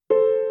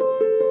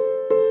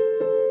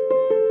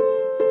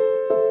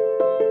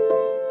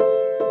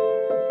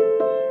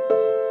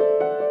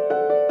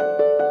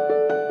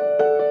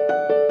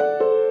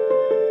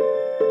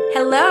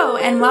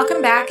and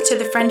welcome back to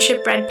the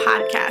Friendship Bread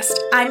podcast.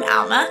 I'm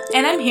Alma,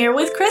 and I'm here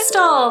with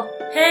Crystal.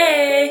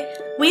 Hey!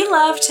 We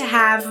love to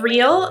have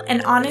real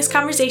and honest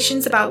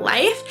conversations about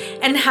life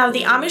and how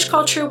the Amish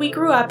culture we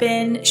grew up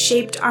in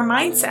shaped our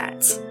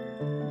mindsets.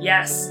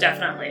 Yes,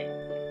 definitely.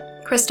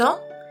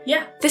 Crystal?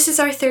 Yeah. This is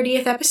our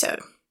 30th episode.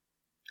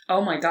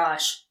 Oh my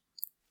gosh.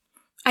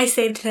 I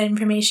saved that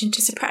information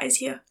to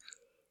surprise you.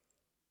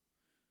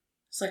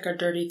 It's like our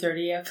Dirty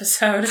 30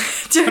 episode.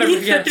 Dirty what are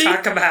we going 30? to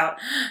talk about?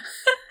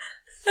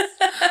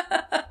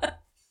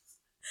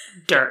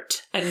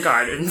 Dirt and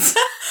gardens.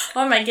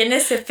 Oh my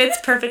goodness, it fits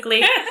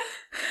perfectly.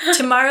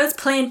 Tomorrow's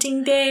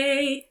planting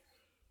day.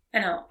 I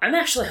know. I'm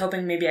actually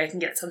hoping maybe I can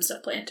get some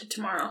stuff planted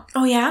tomorrow.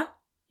 Oh yeah?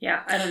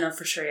 Yeah, I don't know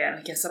for sure yet.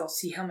 I guess I'll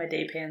see how my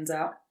day pans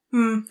out.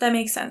 That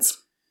makes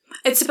sense.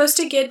 It's supposed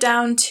to get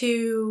down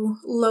to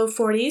low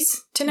 40s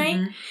tonight.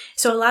 Mm-hmm.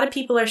 So a lot of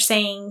people are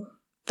saying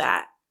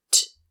that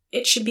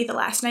it should be the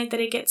last night that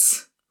it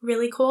gets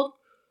really cold.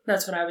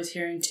 That's what I was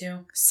hearing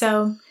too.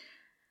 So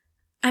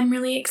I'm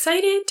really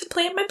excited to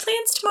plant my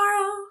plants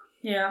tomorrow.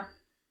 Yeah.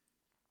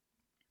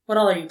 What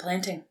all are you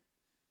planting?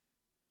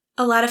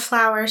 A lot of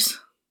flowers.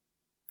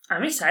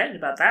 I'm excited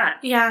about that.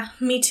 Yeah,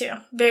 me too.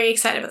 Very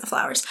excited about the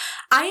flowers.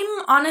 I'm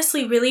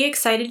honestly really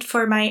excited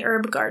for my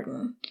herb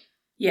garden.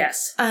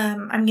 Yes.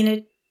 I'm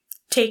going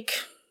to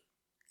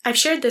I've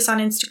shared this on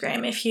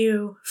Instagram. If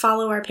you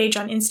follow our page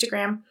on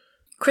Instagram,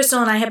 Crystal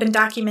and I have been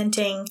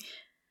documenting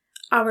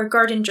our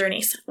garden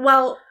journeys.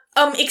 Well,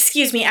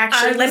 excuse me,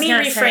 actually, let me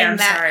reframe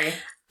that. Sorry.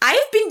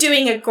 I've been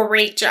doing a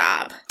great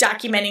job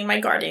documenting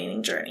my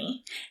gardening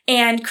journey.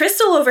 And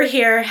Crystal over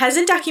here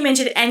hasn't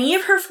documented any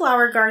of her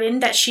flower garden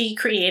that she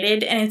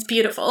created, and it's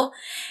beautiful.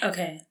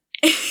 Okay.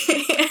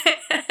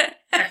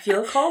 I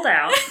feel called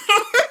out.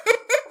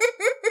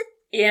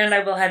 And I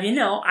will have you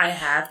know, I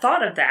have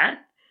thought of that.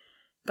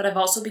 But I've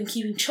also been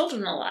keeping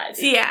children alive.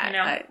 Yeah, you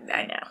know?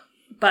 I know.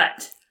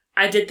 But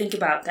I did think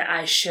about that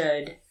I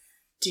should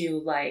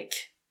do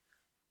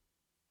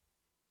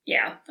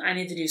I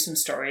need to do some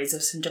stories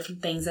of some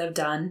different things I've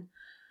done.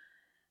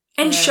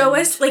 And show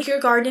us, your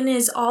garden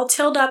is all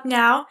tilled up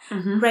now,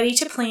 ready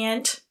to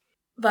plant.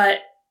 But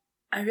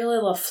I really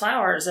love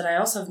flowers, and I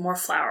also have more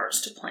flowers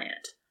to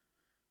plant.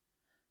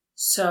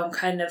 So I'm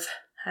kind of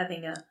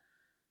having a...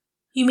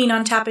 You mean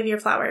on top of your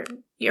flower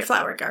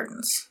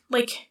gardens?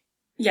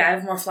 Yeah, I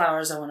have more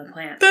flowers I want to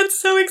plant. That's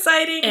so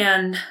exciting.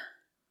 And,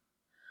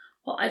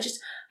 well,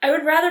 I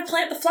would rather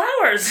plant the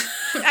flowers.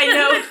 I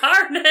know. Than the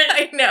garden.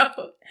 I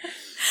know.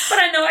 But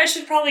I know I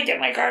should probably get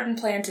my garden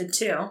planted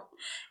too.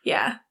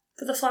 Yeah.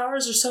 But the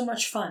flowers are so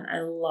much fun. I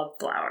love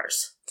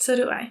flowers. So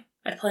do I.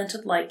 I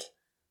planted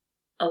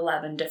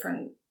 11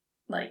 different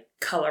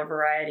color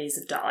varieties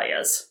of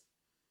dahlias.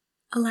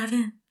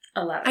 11.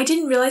 11. I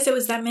didn't realize it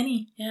was that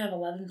many. Yeah, I have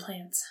 11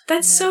 plants.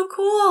 That's so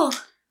cool.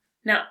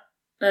 Now,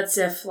 that's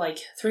if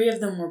 3 of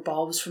them were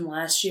bulbs from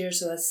last year,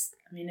 so that's,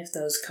 if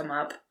those come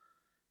up.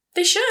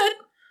 They should.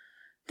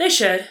 They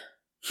should.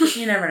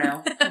 You never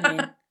know.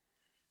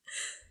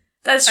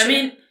 That's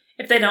true.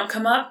 If they don't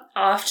come up,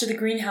 off to the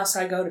greenhouse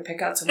I go to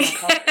pick out some more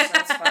colors.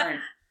 That's fine.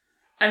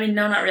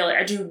 No, not really.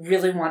 I do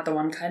really want the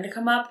one kind to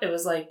come up. It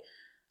was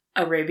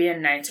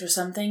Arabian Nights or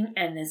something,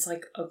 and it's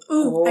a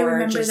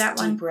gorgeous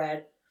deep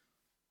red.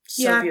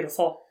 So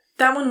beautiful.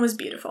 That one was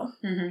beautiful.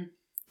 Mm-hmm.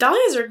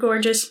 Dahlias are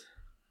gorgeous.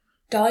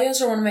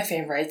 Dahlias are one of my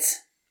favorites.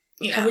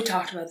 Yeah. Have we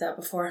talked about that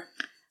before?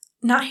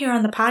 Not here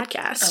on the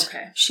podcast.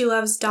 Okay. She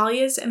loves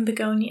dahlias and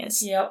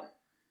begonias. Yep.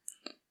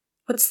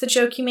 What's the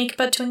joke you make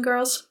about twin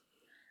girls?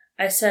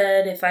 I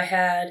said if I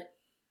had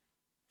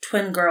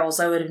twin girls,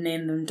 I would have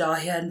named them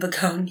Dahlia and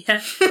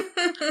Begonia.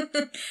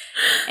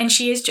 And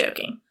she is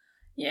joking.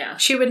 Yeah.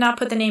 She would not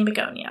put the name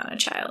Begonia on a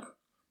child.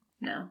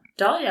 No.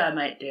 Dahlia I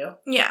might do.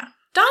 Yeah.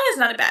 Dahlia's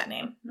not a bad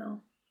name.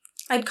 No.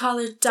 I'd call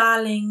her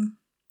Darling.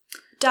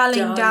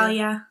 Darling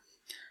Dahlia.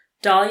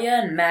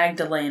 Dahlia and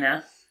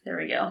Magdalena. There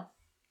we go.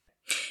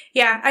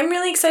 Yeah, I'm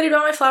really excited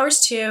about my flowers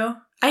too.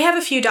 I have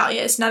a few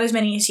dahlias, not as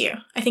many as you.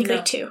 I think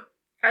 2.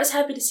 I was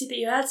happy to see that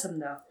you had some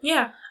though.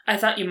 Yeah. I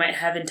thought you might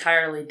have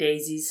entirely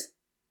daisies.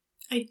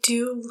 I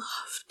do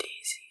love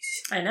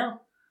daisies. I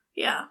know.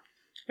 Yeah.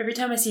 Every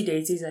time I see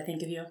daisies, I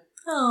think of you.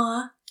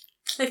 Aw.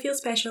 I feel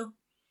special.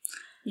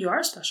 You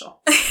are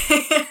special.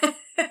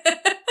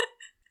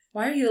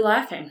 Why are you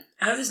laughing?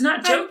 I was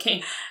not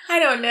joking. I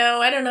don't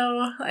know.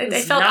 I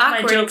felt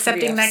awkward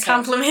accepting that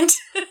compliment.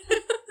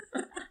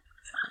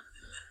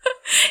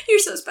 You're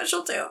so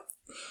special too.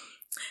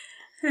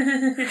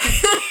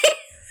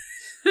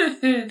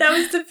 That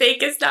was the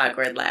fakest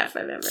awkward laugh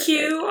I've ever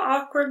Cue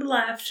awkward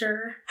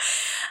laughter.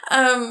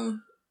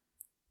 But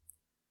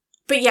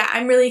yeah,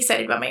 I'm really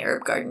excited about my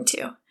herb garden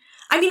too.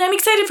 I'm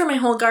excited for my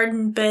whole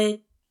garden,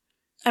 but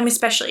I'm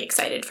especially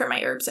excited for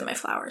my herbs and my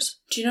flowers.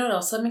 Do you know what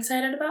else I'm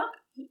excited about?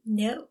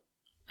 No.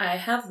 I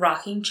have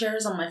rocking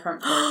chairs on my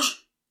front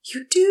porch.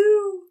 You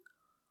do?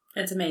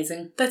 It's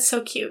amazing. That's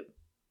so cute.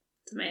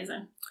 It's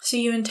amazing. So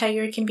you and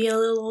Tiger can be a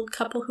little old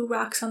couple who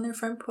rocks on their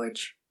front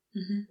porch.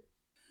 Mm-hmm.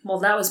 Well,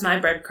 that was my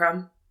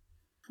breadcrumb.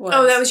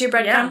 Oh, that was your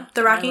breadcrumb? Yeah,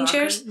 the rocking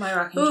chairs? My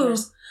rocking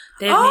chairs.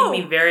 They've made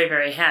me very,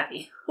 very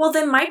happy. Well,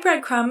 then my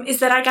breadcrumb is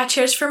that I got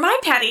chairs for my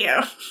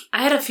patio.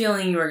 I had a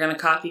feeling you were going to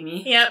copy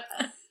me. Yep.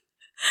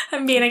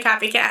 I'm being a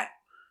copycat.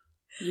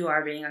 You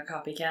are being a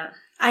copycat.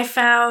 I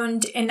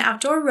found an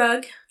outdoor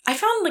rug. I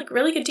found,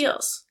 really good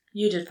deals.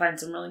 You did find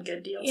some really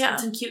good deals. Yeah. And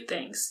some cute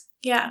things.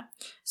 Yeah.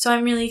 So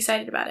I'm really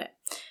excited about it.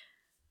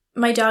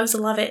 My dogs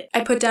love it.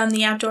 I put down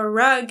the outdoor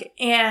rug,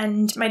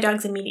 and my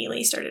dogs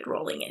immediately started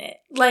rolling in it.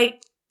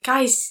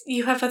 Guys,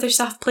 you have other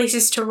soft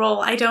places to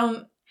roll.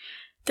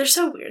 They're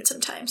so weird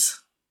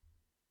sometimes.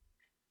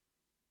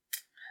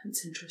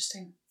 That's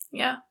interesting.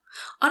 Yeah.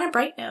 On a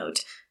bright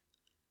note,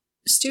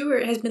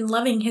 Stuart has been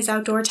loving his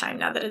outdoor time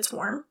now that it's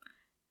warm.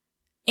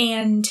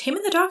 And him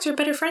and the dogs are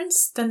better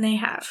friends than they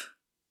have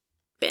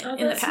been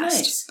in the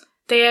past.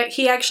 Nice.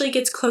 He actually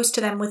gets close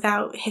to them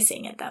without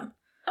hissing at them.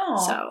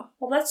 Oh, so,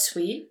 well, that's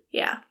sweet.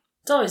 Yeah.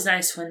 It's always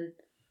nice when,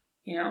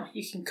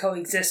 you can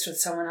coexist with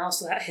someone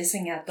else without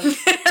hissing at them.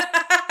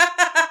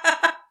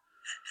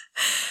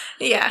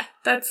 Yeah,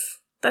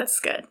 that's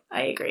good.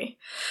 I agree.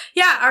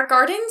 Yeah, our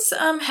gardens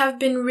have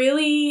been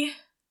really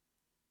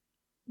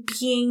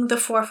being the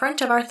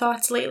forefront of our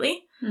thoughts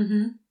lately.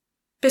 Mm-hmm.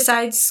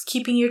 Besides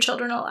keeping your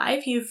children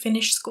alive, you've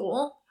finished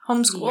school,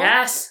 homeschool.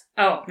 Yes.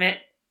 Oh, man,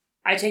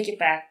 I take it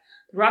back.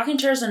 The rocking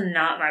chairs are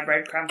not my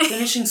breadcrumb.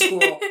 Finishing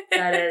school,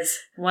 that is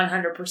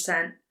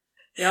 100%.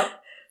 Yep.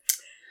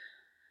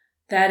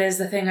 That is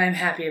the thing I'm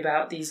happy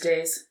about these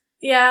days.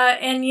 Yeah,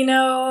 and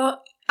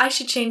I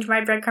should change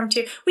my breadcrumb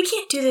too. We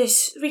can't do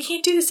this. We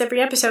can't do this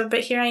every episode,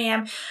 but here I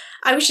am.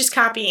 I was just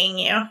copying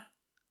you.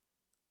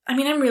 I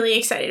mean, I'm really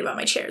excited about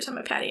my chairs on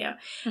my patio.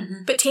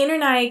 Mm-hmm. But Tanner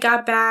and I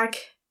got back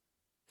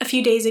a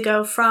few days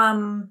ago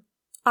from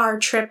our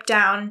trip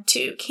down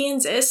to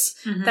Kansas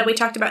that we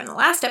talked about in the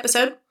last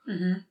episode.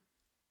 Mm-hmm.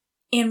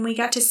 And we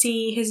got to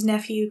see his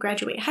nephew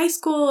graduate high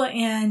school,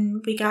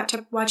 and we got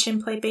to watch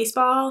him play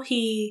baseball.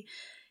 He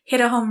hit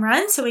a home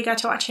run, so we got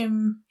to watch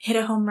him hit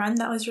a home run.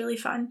 That was really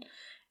fun.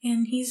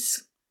 And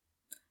he's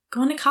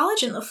going to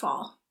college in the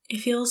fall.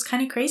 It feels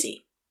kind of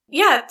crazy.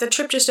 Yeah, the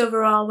trip just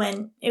overall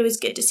went. It was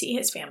good to see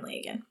his family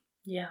again.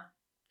 Yeah.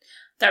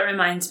 That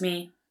reminds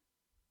me,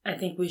 I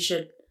think we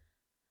should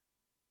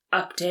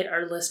update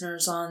our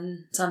listeners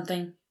on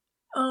something.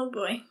 Oh,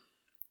 boy.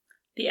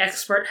 The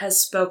expert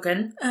has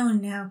spoken. Oh,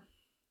 no.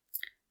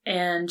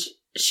 And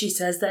she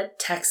says that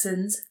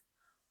Texans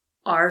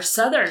are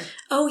Southern.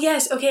 Oh,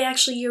 yes. Okay,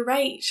 actually, you're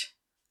right.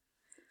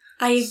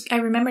 I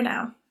remember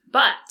now.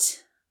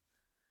 But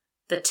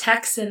the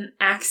Texan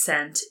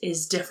accent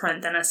is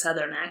different than a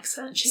Southern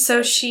accent.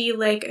 So she,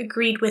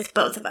 agreed with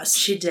both of us.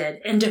 She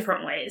did, in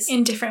different ways.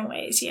 In different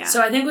ways, yeah.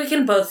 So I think we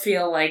can both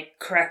feel,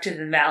 corrected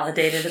and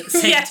validated at the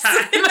same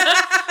time.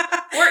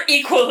 We're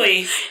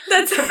equally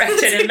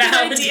corrected and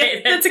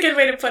validated. That's a good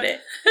way to put it.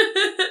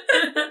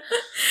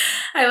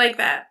 I like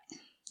that.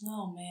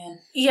 Oh, man.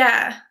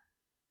 Yeah.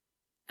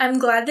 I'm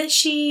glad that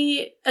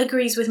she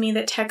agrees with me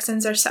that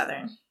Texans are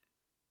Southern.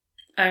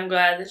 I'm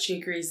glad that she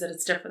agrees that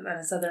it's different than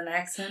a Southern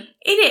accent.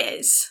 It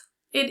is.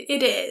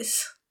 It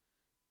is.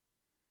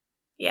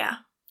 Yeah.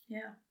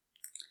 Yeah.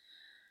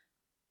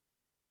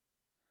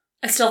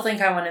 I still think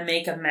I want to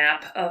make a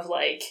map of,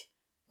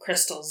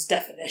 Crystal's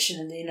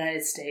definition in the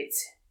United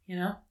States,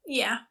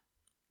 Yeah.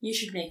 You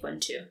should make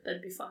one, too.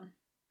 That'd be fun.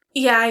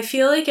 Yeah, I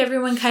feel like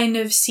everyone kind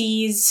of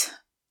sees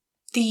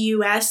the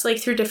U.S.,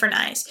 through different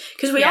eyes.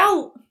 Because we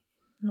all,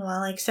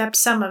 well, except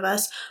some of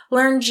us,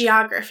 learned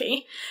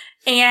geography.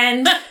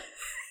 And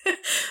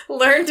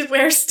learned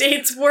where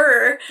states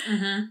were.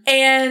 Mm-hmm.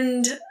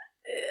 And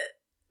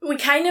we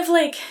kind of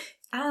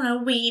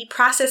we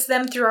process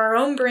them through our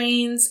own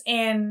brains,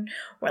 and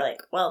we're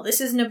like, well,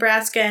 this is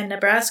Nebraska, and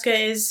Nebraska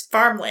is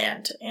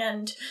farmland.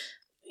 And,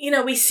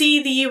 we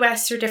see the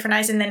U.S. through different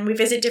eyes, and then we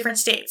visit different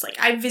states.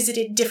 I've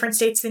visited different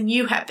states than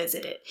you have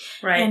visited.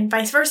 Right. And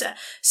vice versa.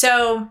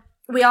 So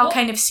we all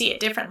kind of see it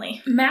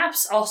differently.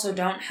 Maps also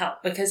don't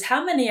help, because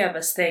how many of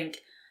us think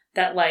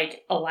that,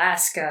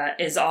 Alaska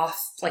is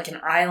off,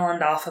 an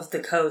island off of the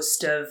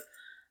coast of,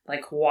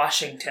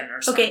 Washington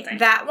or something? Okay,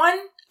 that one,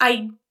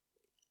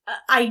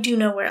 I do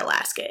know where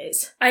Alaska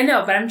is. I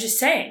know, but I'm just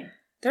saying,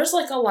 there's,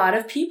 a lot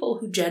of people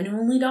who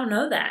genuinely don't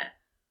know that.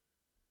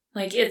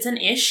 It's an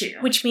issue.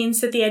 Which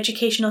means that the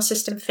educational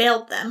system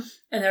failed them.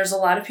 And there's a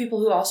lot of people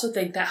who also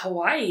think that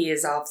Hawaii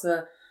is off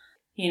the,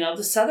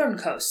 the southern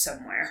coast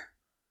somewhere.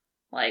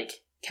 Right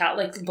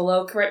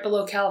below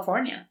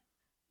California.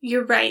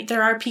 You're right.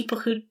 There are people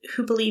who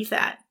believe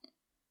that.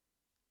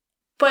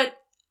 But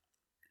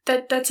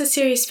that's a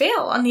serious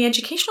fail on the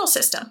educational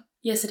system.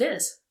 Yes, it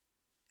is.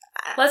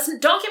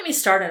 Don't get me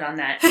started on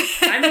that.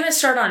 I'm going to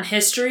start on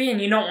history,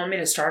 and you don't want me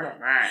to start on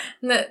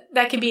that.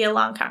 That could be a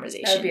long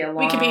conversation. That would be a long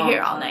We could be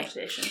here all night.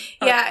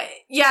 Oh,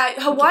 yeah.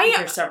 Hawaii. We could be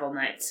here several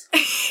nights.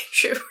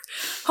 True.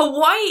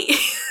 Hawaii.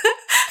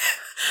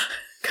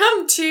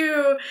 Come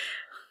to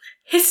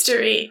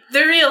History,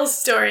 The Real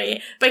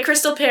Story by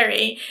Crystal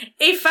Perry,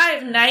 a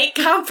 5-night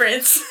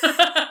conference.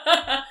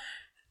 I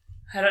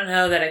don't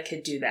know that I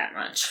could do that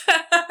much.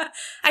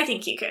 I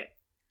think you could.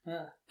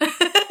 Ugh.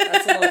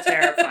 That's a little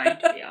terrifying,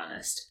 to be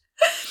honest.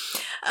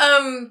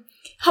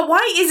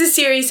 Hawaii is a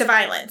series of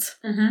islands.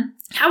 Mm-hmm.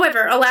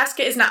 However,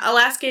 Alaska is not.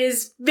 Alaska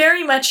is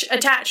very much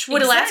attached.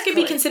 Would Alaska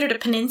be considered a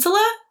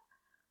peninsula?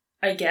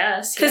 I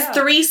guess, because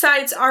 3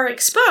 sides are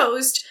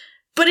exposed,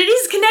 but it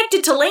is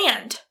connected to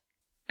land.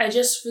 I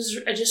just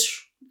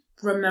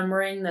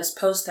remembering this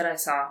post that I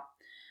saw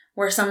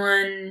where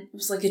someone, it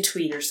was like a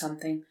tweet or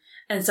something,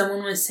 and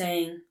someone was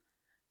saying,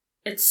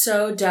 it's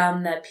so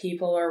dumb that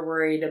people are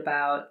worried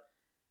about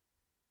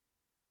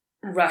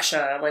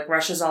Russia. Like,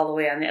 Russia's all the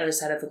way on the other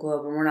side of the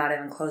globe and we're not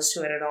even close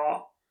to it at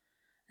all.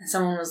 And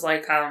someone was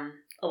like,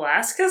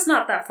 Alaska's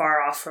not that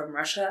far off from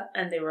Russia.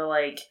 And they were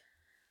like,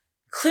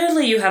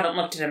 clearly you haven't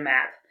looked at a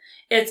map.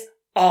 It's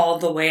all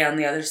the way on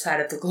the other side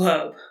of the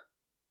globe.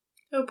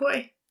 Oh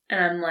boy.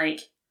 And I'm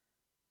like,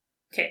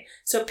 okay,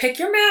 so pick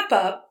your map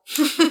up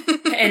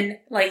and,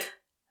 like,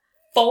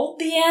 fold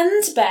the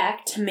ends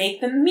back to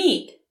make them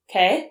meet,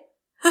 okay?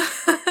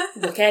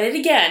 Look at it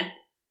again.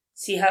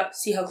 See how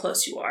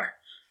close you are.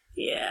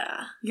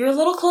 Yeah. You're a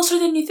little closer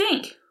than you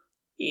think.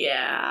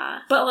 Yeah.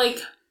 But,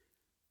 like,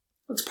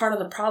 what's part of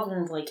the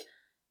problem of, like,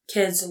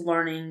 kids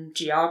learning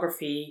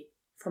geography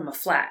from a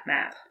flat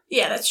map?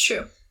 Yeah, that's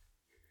true.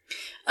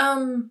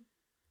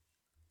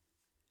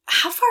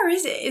 How far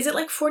is it? Is it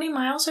like 40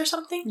 miles or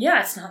something?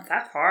 Yeah, it's not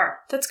that far.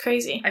 That's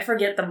crazy. I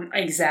forget the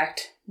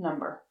exact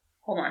number.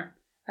 Hold on.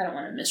 I don't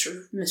want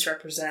to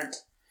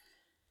misrepresent.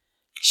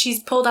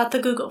 She's pulled out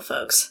the Google,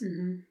 folks.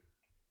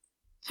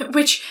 Mm-hmm.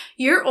 Which,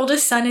 your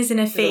oldest son is in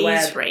a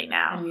phase right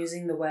now. I'm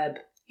using the web.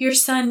 Your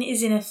son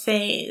is in a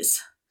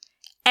phase.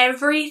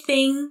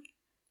 Everything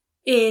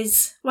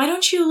is... Why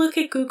don't you look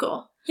at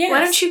Google? Yes. Why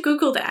don't you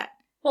Google that?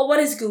 Well, what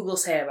does Google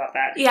say about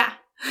that? Yeah.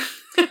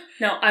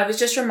 No, I was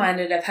just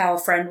reminded of how a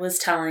friend was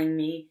telling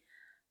me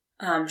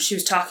she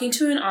was talking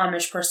to an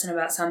Amish person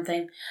about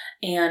something,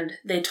 and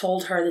they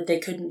told her that they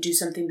couldn't do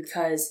something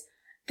because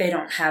they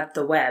don't have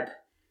the web.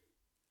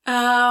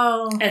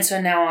 Oh. And so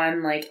now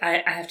I'm like,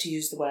 I have to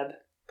use the web.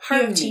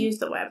 Pardon you have me. to use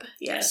the web.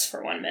 Yes,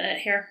 for 1 minute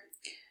here.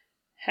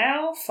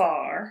 How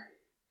far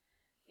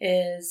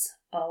is...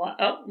 a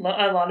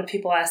lot of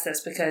people ask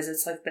this because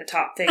it's like the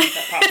top thing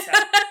that pops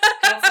up.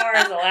 How far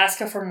is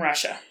Alaska from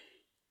Russia?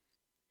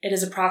 It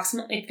is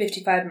approximately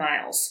 55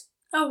 miles.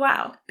 Oh,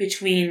 wow.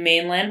 Between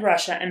mainland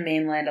Russia and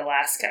mainland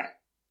Alaska.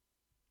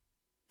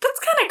 That's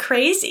kind of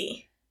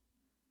crazy.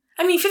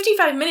 I mean,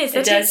 55 minutes.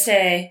 It does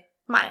say...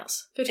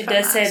 Miles. 55 It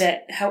does miles. say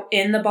that how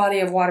in the body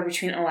of water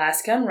between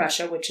Alaska and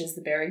Russia, which is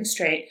the Bering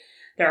Strait,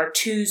 there are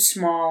 2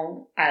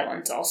 small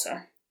islands also.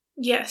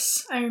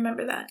 Yes, I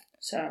remember that.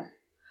 So...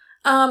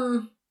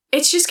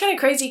 it's just kind of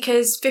crazy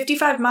because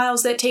 55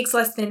 miles, that takes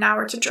less than an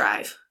hour to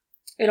drive.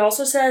 It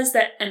also says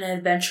that an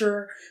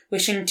adventurer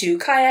wishing to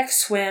kayak,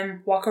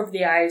 swim, walk over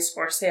the ice,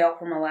 or sail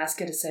from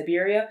Alaska to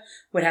Siberia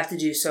would have to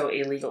do so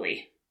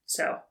illegally.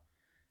 So.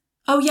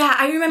 Oh, yeah,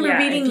 I remember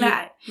reading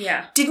that.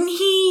 Yeah.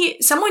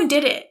 Someone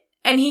did it,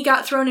 and he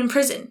got thrown in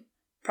prison.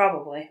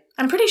 Probably.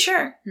 I'm pretty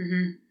sure.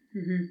 Mm-hmm.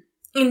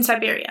 Mm-hmm. In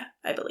Siberia,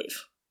 I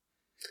believe.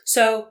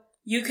 So,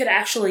 you could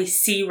actually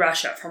see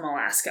Russia from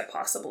Alaska,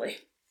 possibly.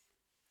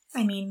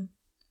 I mean,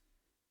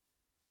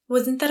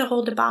 wasn't that a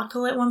whole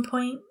debacle at one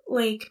point?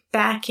 Like,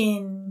 back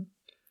in...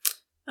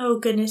 Oh,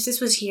 goodness,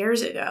 this was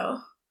years ago.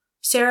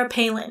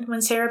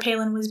 When Sarah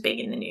Palin was big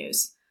in the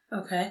news.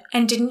 Okay.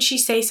 And didn't she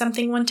say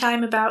something one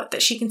time about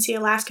that she can see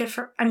Russia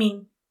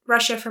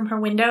from her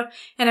window?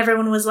 And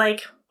everyone was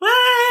like,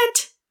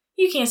 what?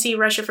 You can't see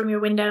Russia from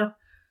your window.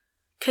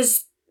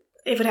 Because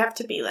it would have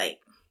to be like...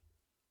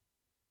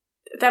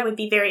 That would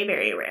be very,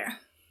 very rare.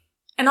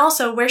 And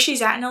also, where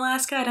she's at in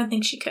Alaska, I don't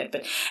think she could.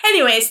 But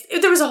anyways,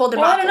 there was a whole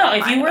debacle. Well, I don't know.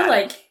 If you were,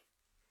 like,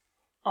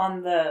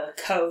 on the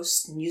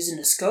coast and using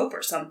a scope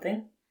or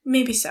something.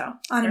 Maybe so.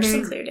 On a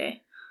very clear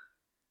day.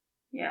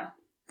 Yeah.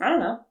 I don't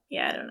know.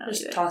 Yeah, I don't know.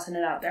 Just either. Tossing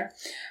it out there.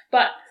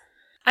 But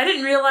I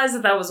didn't realize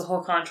that was a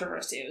whole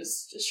controversy. I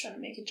was just trying to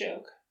make a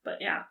joke. But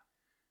yeah.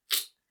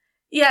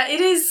 Yeah,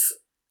 it is.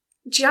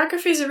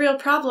 Geography is a real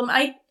problem.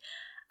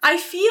 I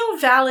feel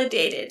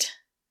validated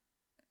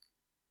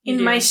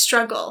in my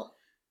struggle.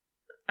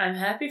 I'm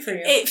happy for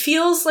you. It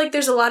feels like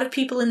there's a lot of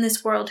people in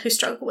this world who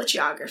struggle with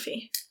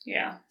geography.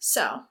 Yeah.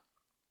 So.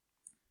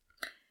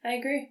 I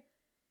agree.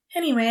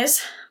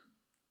 Anyways.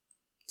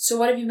 So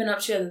what have you been up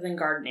to other than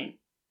gardening?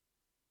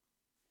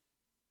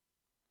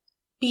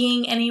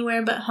 Being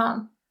anywhere but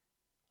home.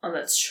 Oh,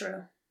 that's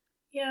true.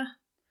 Yeah.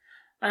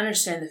 I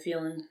understand the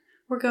feeling.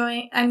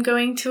 I'm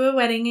going to a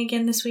wedding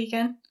again this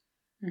weekend.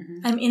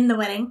 Mm-hmm. I'm in the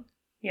wedding.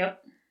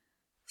 Yep.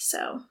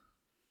 So.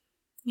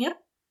 Yep.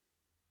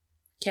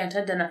 Can't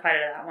identify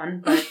to that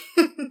one, but...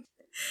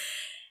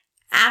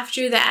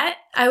 After that,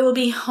 I will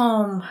be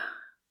home.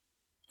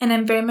 And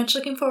I'm very much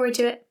looking forward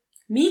to it.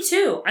 Me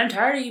too. I'm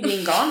tired of you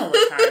being gone all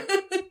the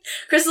time.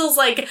 Crystal's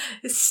like,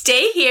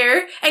 stay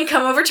here and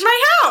come over to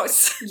my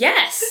house.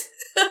 Yes.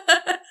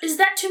 Is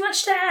that too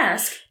much to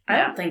ask? No. I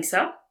don't think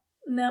so.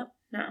 No.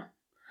 No.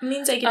 It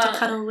means I get to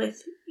cuddle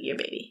with your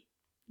baby.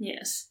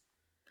 Yes.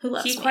 Who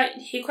loves me.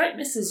 He quite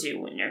misses you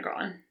when you're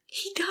gone.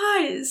 He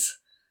does.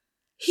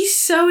 He's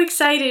so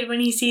excited when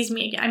he sees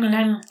me again. I mean,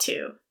 I'm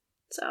too.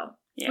 So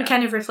we Yeah.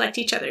 kind of reflect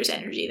each other's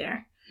energy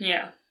there.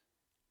 Yeah.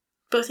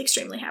 Both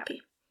extremely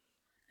happy.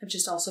 I've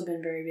just also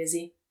been very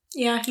busy.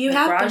 Yeah, you The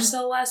have garage been.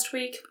 sale last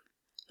week.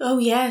 Oh,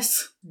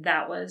 yes.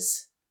 That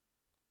was...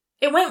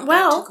 It went That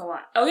well. took a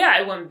lot. Oh, yeah,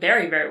 it went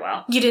very, very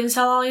well. You didn't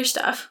sell all your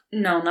stuff.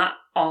 No, not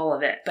all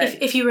of it,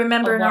 but If you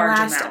remember a in our large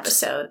last amount.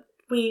 episode,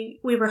 we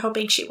were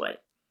hoping she would.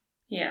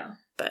 Yeah.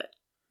 But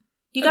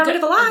you got rid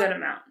of a lot. A good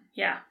amount,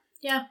 yeah.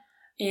 Yeah.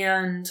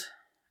 And,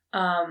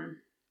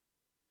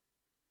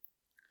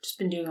 just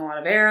been doing a lot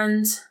of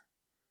errands.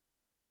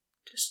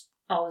 Just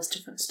all this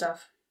different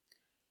stuff.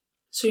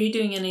 So are you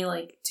doing any,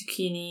 like,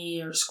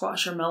 zucchini or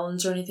squash or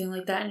melons or anything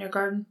like that in your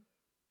garden?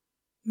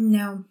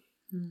 No.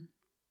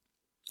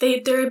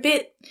 They're a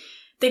bit...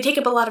 They take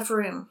up a lot of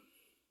room.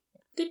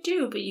 They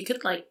do, but you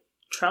could, like,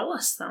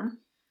 trellis them.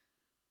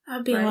 That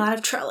would be Right. a lot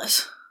of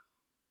trellis.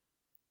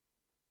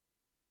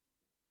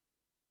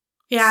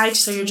 Yeah, I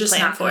just So you're didn't just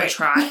plan not for going it. to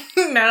try?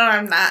 No,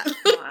 I'm not.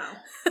 Wow.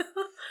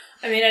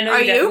 I mean, I know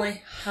Are you you?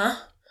 definitely... Huh?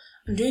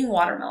 I'm doing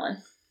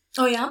watermelon.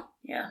 Oh, yeah?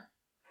 Yeah.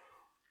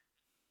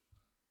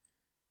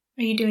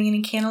 Are you doing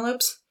any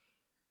cantaloupes?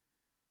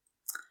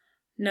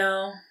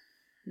 No.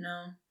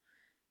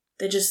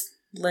 They just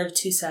live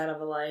too sad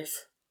of a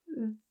life.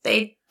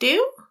 They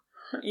do?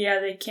 Yeah,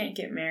 they can't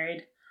get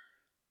married.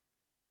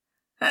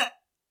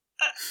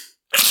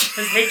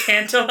 Because they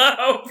can't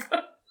elope.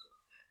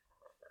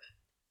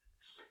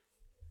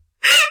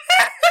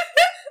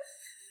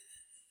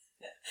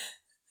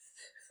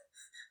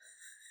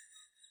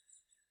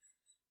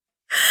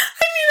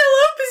 I mean,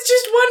 elope is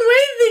just one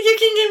way that you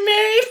can get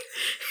married.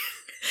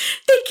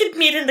 They could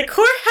meet in the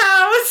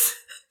courthouse.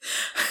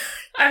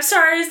 I'm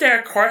sorry, is there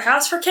a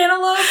courthouse for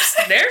cantaloupes?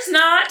 There's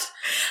not.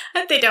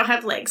 They don't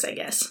have legs, I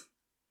guess.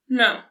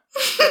 No.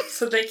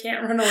 So they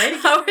can't run away.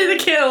 How are the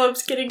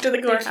cantaloupes getting to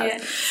the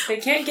courthouse? They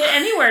can't get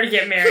anywhere to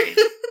get married.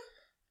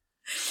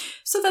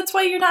 So that's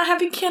why you're not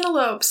having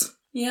cantaloupes.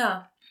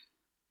 Yeah.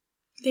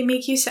 They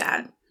make you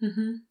sad.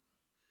 Mm-hmm.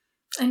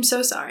 I'm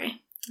so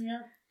sorry.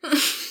 Yeah.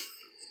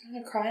 I'm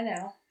gonna cry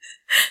now.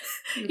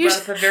 You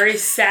brought up a very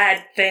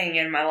sad thing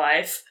in my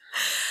life.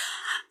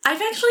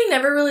 I've actually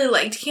never really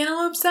liked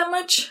cantaloupes that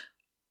much.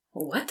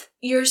 What?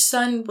 Your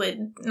son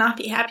would not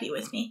be happy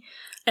with me.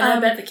 And I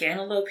bet the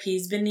cantaloupe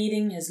he's been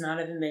eating has not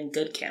even been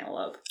good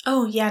cantaloupe.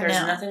 Oh, yeah, There's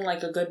nothing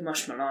like a good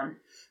mushmelon.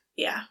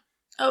 Yeah.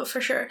 Oh, for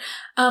sure.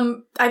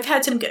 I've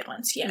had some good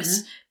ones,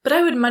 yes. But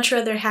I would much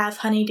rather have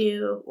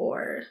honeydew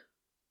or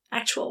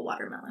actual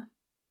watermelon.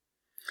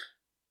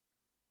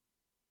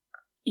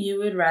 You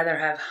would rather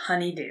have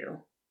honeydew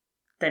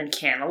than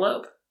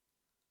cantaloupe?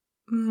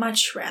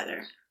 Much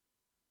rather.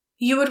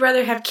 You would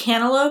rather have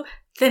cantaloupe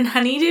than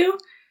honeydew?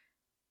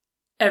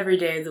 Every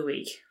day of the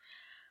week.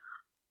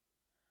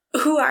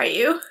 Who are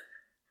you?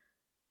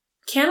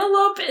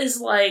 Cantaloupe is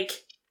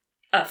like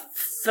a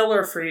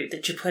filler fruit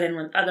that you put in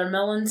with other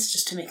melons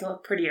just to make it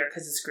look prettier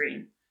because it's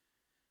green.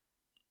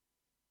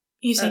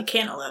 You said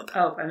cantaloupe.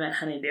 Oh, I meant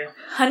honeydew.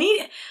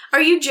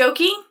 Are you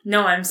joking?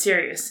 No, I'm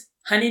serious.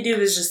 Honeydew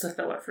is just the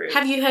filler fruit.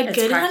 Have you had it's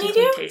good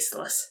practically honeydew?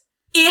 tasteless.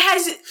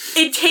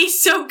 It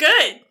tastes so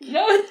good.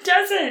 No, it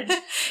doesn't.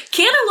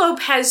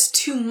 Cantaloupe has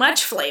too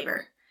much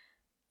flavor.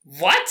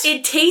 What?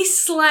 It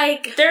tastes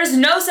like... There's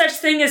no such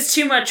thing as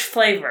too much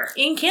flavor.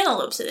 In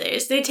cantaloupes it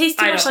is. They taste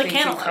too much like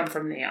cantaloupe. I don't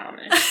think you come from the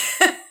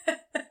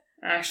Amish.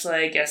 Actually,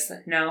 I guess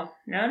that... No.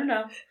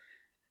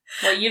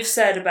 What you've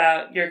said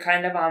about you're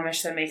kind of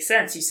Amish, that makes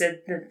sense. You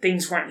said that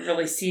things weren't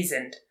really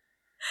seasoned.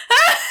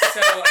 So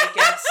I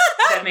guess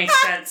that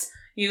makes sense.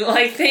 You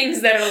like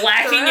things that are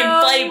lacking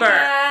in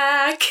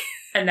flavor.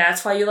 And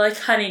that's why you like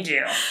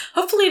honeydew.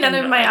 Hopefully none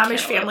of my like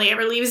Amish family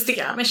ever leaves the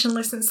Amish and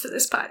listens to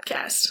this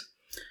podcast.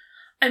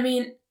 I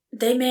mean,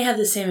 they may have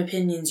the same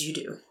opinions you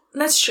do.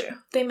 That's true.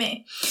 They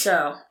may.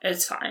 So,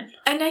 it's fine.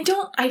 And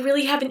I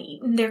really haven't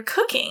eaten their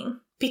cooking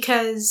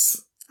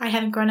because I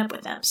haven't grown up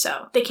with them,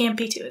 so they can't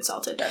be too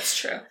insulted. That's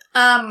true.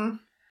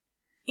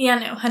 Yeah,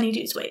 no,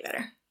 honeydew's way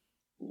better.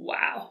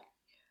 Wow.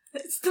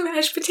 It's the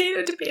mashed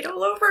potato debate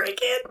all over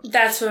again.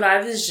 That's what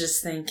I was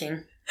just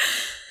thinking.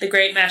 The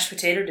great mashed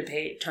potato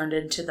debate turned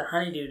into the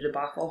honeydew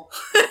debacle.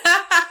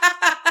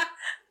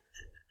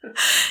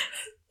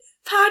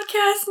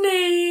 Podcast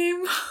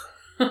name.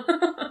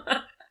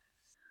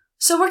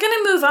 So we're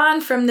gonna move on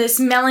from this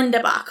melon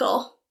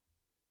debacle.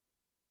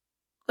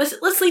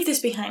 Let's leave this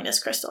behind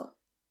us, Crystal.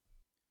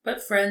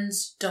 But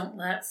friends don't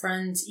let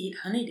friends eat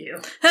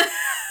honeydew.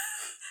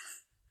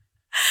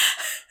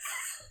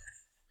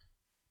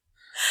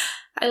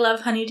 I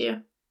love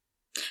honeydew.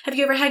 Have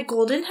you ever had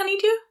golden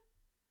honeydew?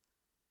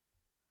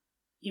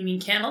 You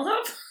mean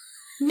cantaloupe?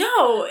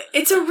 No,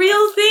 it's a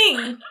real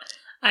thing.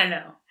 I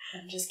know.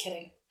 I'm just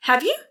kidding.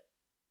 Have you?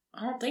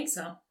 I don't think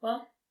so.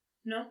 Well,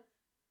 no.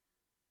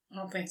 I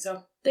don't think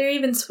so. They're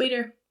even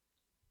sweeter.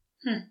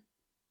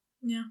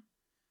 Yeah.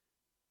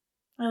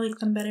 I like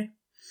them better.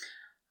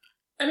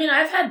 I mean,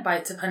 I've had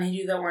bites of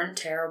honeydew that weren't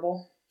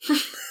terrible.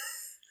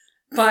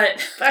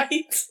 But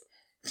Bites?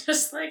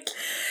 just like...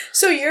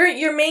 So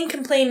your main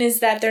complaint is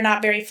that they're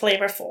not very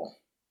flavorful.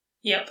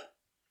 Yep.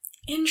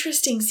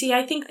 Interesting. See,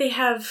 I think they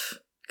have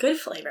good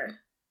flavor.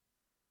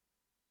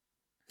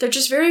 They're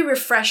just very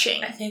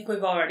refreshing. I think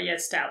we've already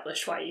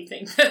established why you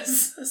think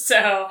this.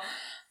 So,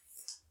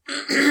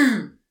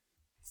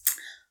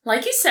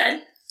 like you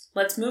said,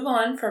 let's move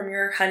on from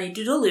your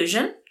honeydew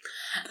delusion.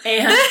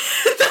 And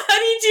the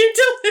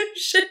honeydew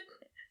delusion.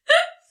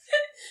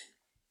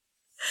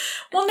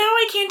 Well, now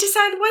I can't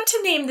decide what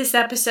to name this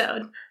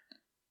episode.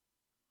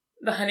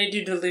 The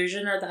honeydew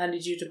delusion or the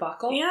honeydew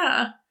debacle?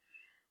 Yeah.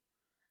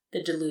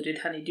 The deluded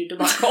honeydew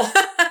debacle.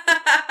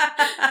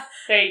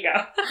 There you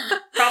go.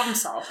 Problem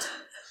solved.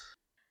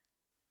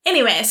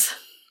 Anyways,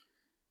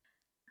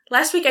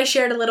 last week I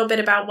shared a little bit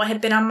about what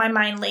had been on my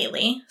mind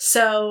lately.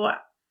 So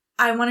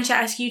I wanted to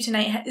ask you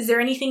tonight, is there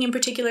anything in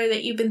particular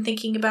that you've been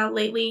thinking about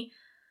lately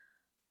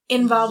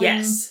involving...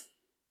 Yes.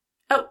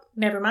 Oh,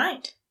 never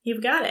mind.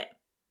 You've got it.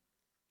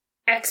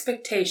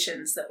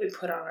 Expectations that we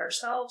put on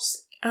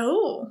ourselves.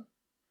 Oh.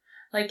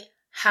 Like,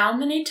 how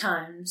many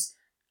times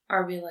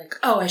are we like,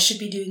 oh, I should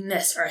be doing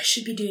this, or I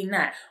should be doing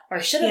that, or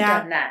I should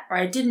have done that, or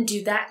I didn't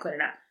do that good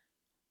enough.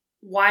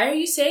 Why are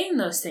you saying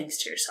those things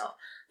to yourself?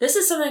 This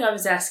is something I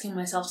was asking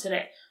myself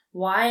today.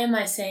 Why am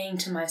I saying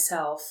to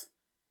myself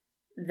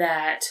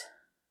that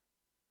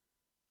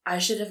I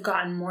should have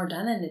gotten more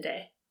done in a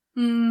day?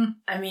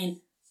 I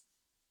mean,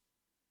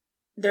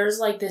 there's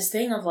like this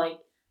thing of like,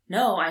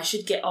 no, I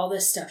should get all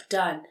this stuff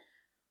done.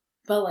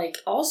 But like,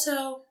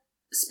 also,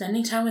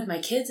 spending time with my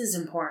kids is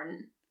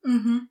important.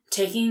 Mm-hmm.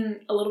 Taking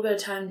a little bit of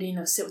time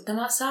to, sit with them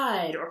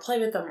outside or play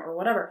with them or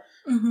whatever.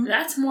 Mm-hmm.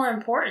 That's more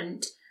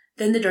important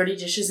than the dirty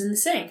dishes in the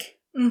sink.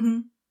 Mm-hmm.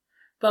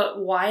 But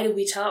why do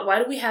we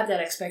have that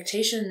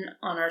expectation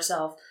on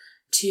ourselves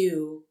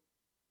to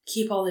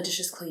keep all the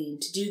dishes clean,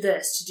 to do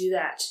this, to do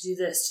that, to do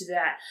this, to do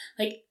that?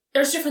 Like,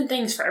 there's different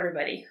things for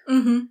everybody.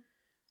 Mm-hmm.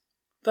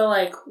 But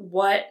like,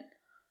 what...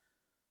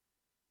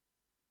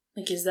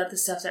 Like, is that the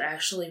stuff that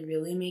actually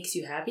really makes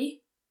you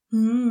happy?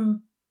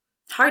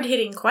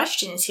 Hard-hitting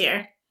questions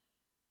here.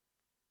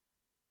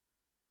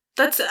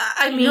 That's,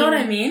 I mean... You know what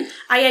I mean?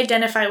 I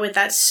identify with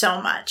that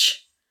so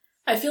much.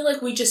 I feel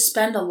like we just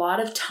spend a lot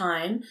of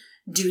time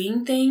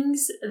doing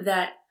things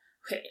that...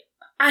 Okay,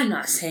 I'm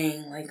not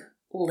saying, like,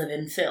 live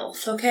in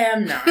filth, okay?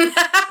 I'm not.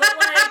 But,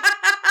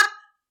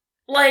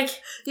 like...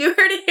 You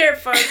heard it here,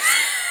 folks.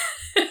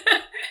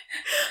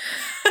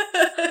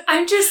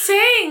 I'm just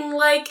saying,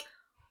 like...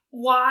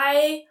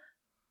 Why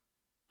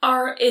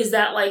is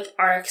that, like,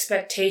 our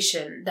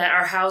expectation that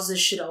our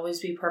houses should always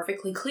be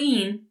perfectly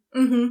clean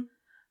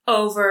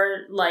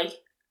over, like,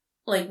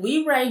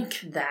 we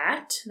rank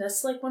that.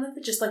 That's, like, one of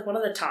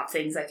the top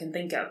things I can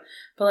think of.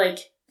 But, like,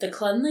 the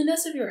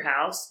cleanliness of your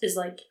house is,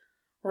 like,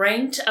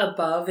 ranked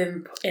above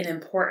in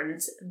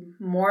importance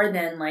more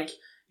than, like,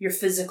 your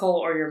physical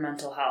or your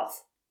mental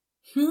health.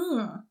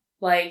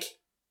 Like,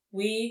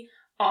 we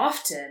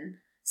often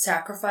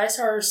sacrifice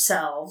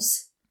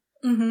ourselves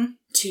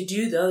to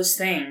do those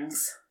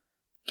things.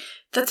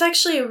 That's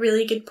actually a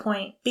really good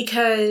point,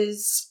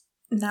 because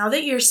now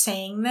that you're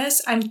saying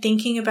this, I'm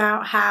thinking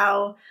about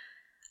how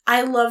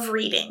I love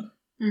reading.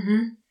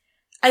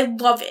 I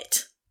love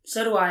it.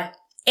 So do I.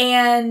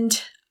 And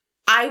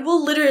I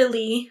will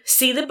literally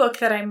see the book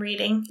that I'm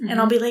reading, and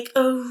I'll be like,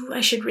 oh,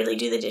 I should really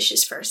do the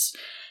dishes first.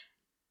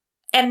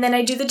 And then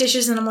I do the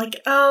dishes, and I'm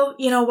like, oh,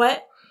 you know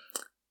what?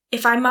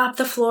 If I mop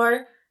the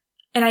floor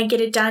and I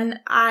get it done,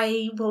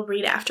 I will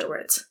read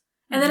afterwards.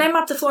 And then I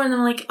mop the floor and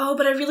I'm like, oh,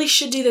 but I really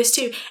should do this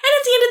too. And at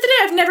the end of the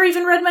day, I've never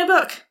even read my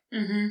book.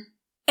 And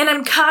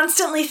I'm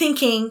constantly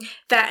thinking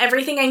that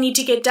everything I need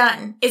to get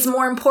done is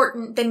more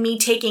important than me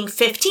taking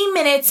 15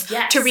 minutes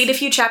to read a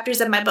few chapters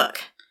of my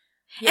book.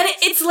 And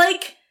it's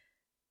like,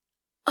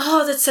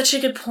 oh, that's such a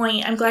good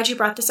point. I'm glad you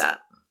brought this up.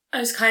 I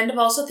was kind of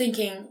also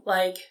thinking,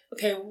 like,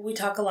 okay, we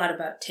talk a lot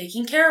about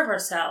taking care of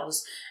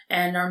ourselves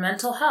and our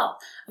mental health.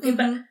 Okay,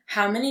 but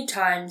how many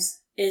times...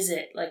 is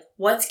it, like,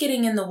 what's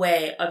getting in the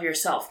way of your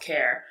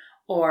self-care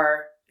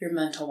or your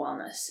mental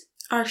wellness?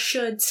 Our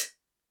shoulds.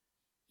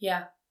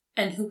 Yeah.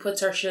 And who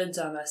puts our shoulds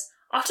on us?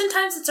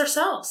 Oftentimes it's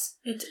ourselves.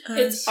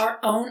 It's our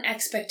own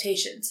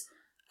expectations.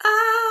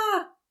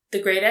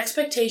 The great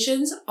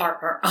expectations are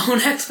our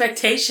own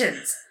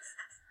expectations.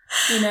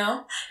 You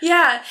know?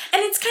 Yeah.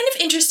 And it's kind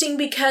of interesting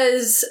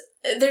because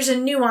there's a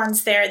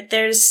nuance there.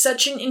 There's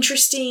such an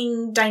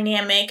interesting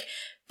dynamic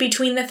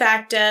between the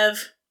fact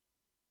of...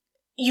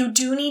 You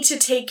do need to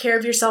take care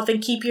of yourself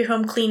and keep your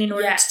home clean in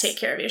order to take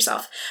care of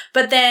yourself.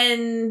 But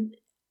then...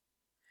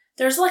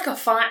 There's like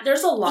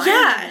there's a line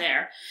in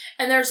there.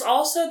 And there's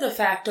also the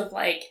fact of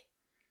like,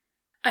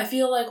 I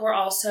feel like we're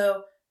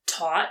also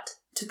taught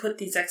to put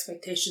these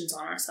expectations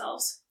on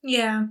ourselves.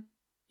 Yeah.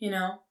 You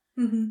know?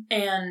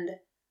 And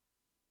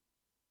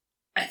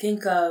I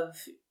think of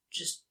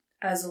just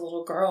as a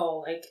little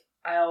girl, like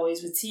I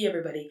always would see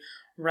everybody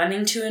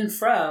running to and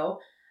fro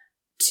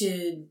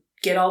to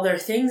get all their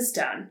things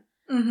done.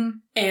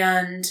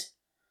 And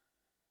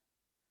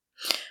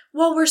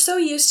Well, we're so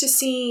used to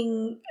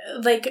seeing,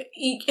 like,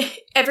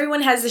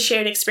 everyone has the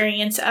shared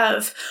experience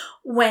of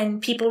when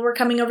people were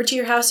coming over to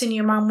your house and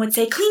your mom would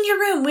say, clean your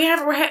room, we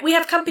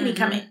have company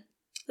coming.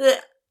 Ugh,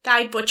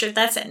 I butchered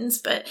that sentence,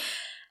 but,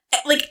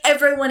 like,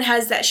 everyone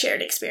has that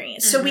shared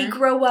experience. So we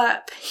grow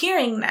up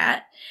hearing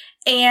that,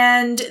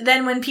 and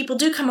then when people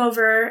do come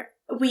over,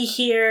 we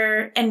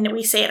hear, and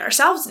we say it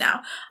ourselves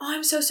now, oh,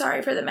 I'm so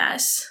sorry for the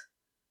mess.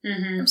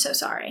 I'm so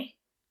sorry.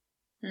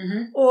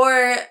 Or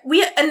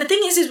and the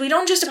thing is we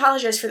don't just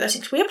apologize for those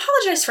things. We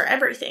apologize for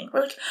everything.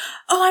 We're like,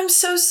 oh, I'm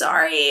so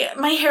sorry.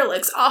 My hair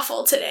looks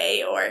awful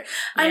today. Or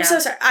I'm so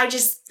sorry. I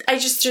just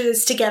threw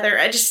this together.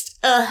 And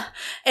oh,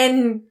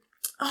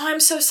 I'm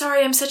so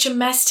sorry. I'm such a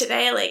mess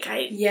today. Like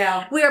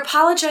we're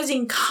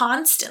apologizing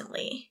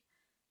constantly.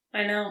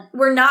 I know.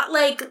 We're not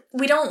like,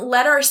 we don't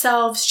let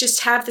ourselves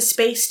just have the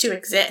space to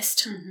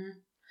exist.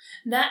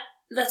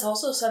 That's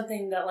also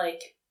something that,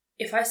 like,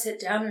 if I sit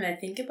down and I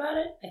think about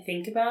it,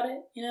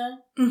 you know?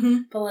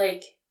 But,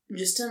 like,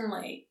 just in,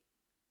 like,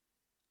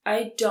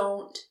 I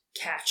don't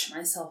catch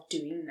myself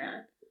doing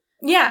that.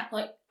 Yeah.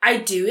 Like, I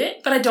do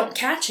it, but I don't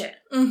catch it.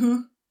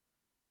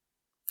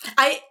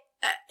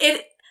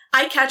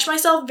 I catch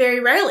myself very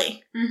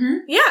rarely.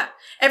 Yeah.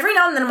 Every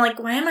now and then I'm like,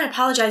 why am I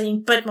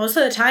apologizing? But most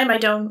of the time I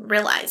don't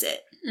realize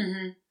it.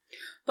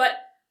 But,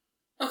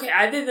 okay,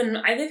 I've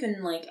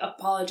even, like,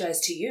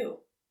 apologized to you.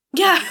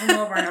 Yeah. I come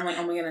over and I'm like,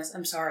 oh my goodness,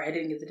 I'm sorry, I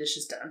didn't get the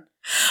dishes done.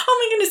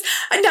 Oh my goodness.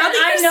 Now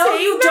that I know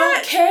you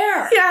don't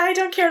care. Yeah, I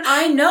don't care.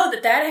 I know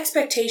that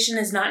expectation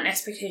is not an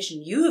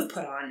expectation you have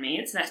put on me.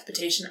 It's an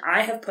expectation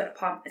I have put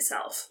upon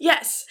myself.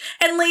 Yes.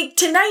 And, like,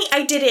 tonight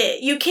I did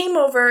it. You came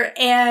over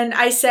and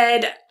I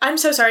said, I'm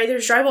so sorry,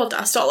 there's drywall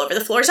dust all over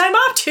the floors. I'm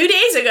off 2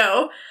 days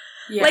ago.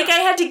 Yeah. Like, I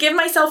had to give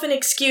myself an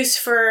excuse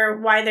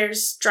for why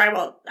there's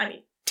drywall. I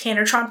mean,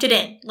 Tanner tromped it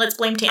in. Let's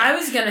blame Tanner. I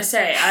was gonna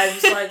say, I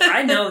was like,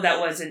 I know that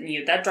wasn't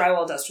you. That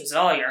drywall dust was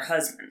all your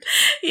husband.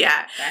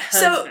 Yeah.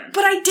 So,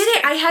 but I did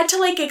it. I had to,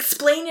 like,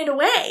 explain it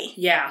away.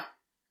 Yeah.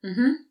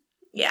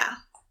 Yeah.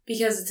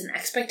 Because it's an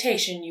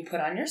expectation you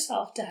put on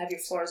yourself to have your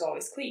floors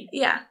always clean.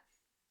 Yeah.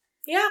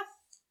 Yeah.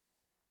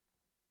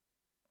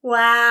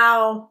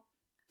 Wow.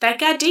 That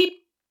got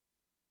deep.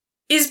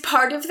 Is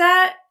part of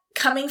that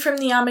coming from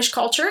the Amish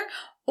culture?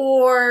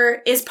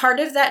 Or is part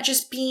of that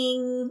just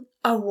being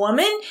a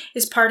woman?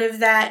 Is part of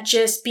that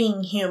just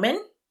being human?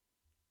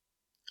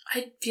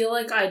 I feel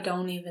like I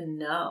don't even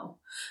know.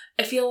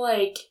 I feel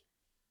like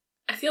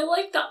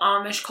the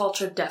Amish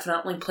culture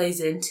definitely plays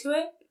into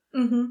it.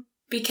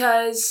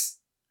 Because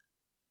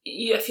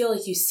I feel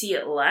like you see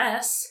it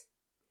less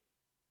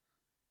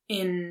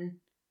in,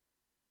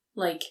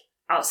 like,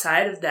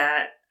 outside of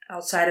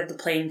the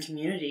plain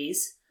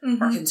communities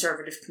or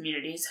conservative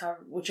communities,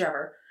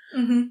 whichever.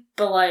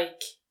 But,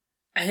 like,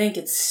 I think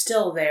it's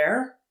still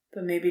there,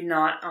 but maybe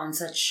not on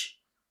such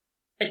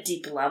a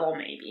deep level,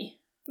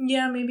 maybe.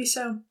 Yeah, maybe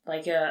so.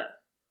 Like,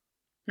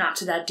 not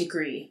to that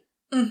degree.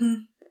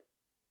 And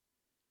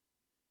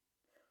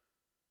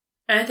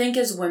I think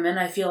as women,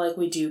 I feel like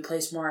we do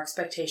place more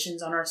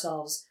expectations on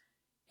ourselves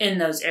in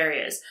those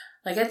areas.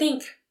 Like, I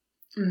think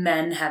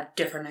men have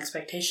different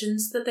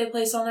expectations that they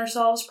place on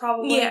themselves,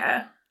 probably.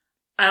 Yeah.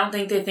 I don't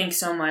think they think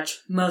so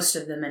much, most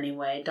of them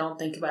anyway, don't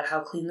think about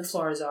how clean the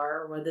floors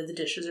are or whether the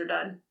dishes are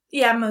done.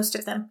 Yeah, most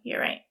of them.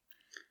 You're right.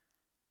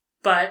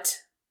 But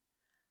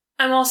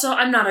I'm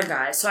not a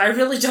guy, so I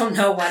really don't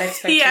know what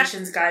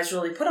expectations guys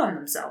really put on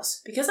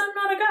themselves, because I'm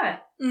not a guy.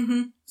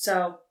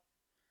 So,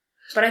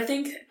 but I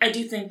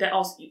do think that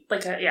also,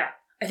 like, I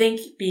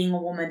think being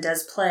a woman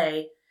does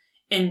play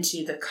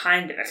into the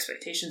kind of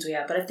expectations we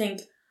have, but I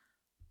think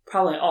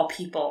probably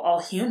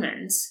all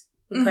humans,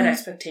 we put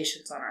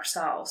expectations on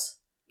ourselves.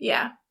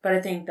 Yeah. But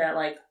I think that,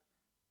 like,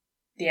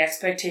 the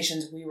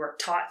expectations we were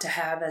taught to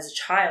have as a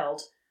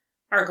child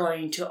are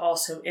going to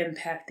also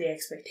impact the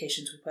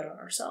expectations we put on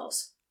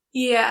ourselves.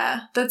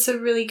 Yeah, that's a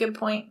really good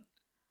point.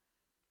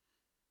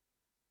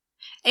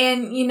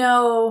 And, you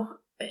know,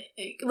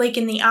 like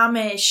in the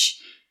Amish,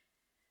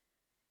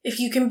 if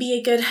you can be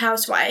a good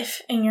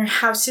housewife and your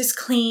house is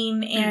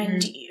clean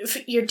and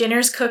your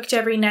dinner's cooked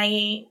every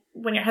night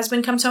when your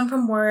husband comes home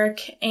from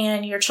work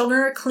and your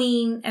children are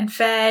clean and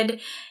fed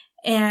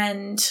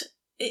and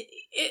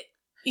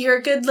you're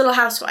a good little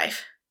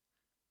housewife.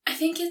 I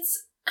think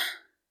it's... I'm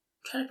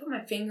trying to put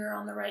my finger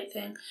on the right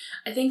thing.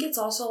 I think it's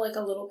also, like,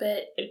 a little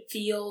bit... It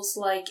feels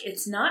like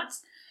it's not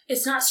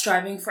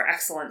striving for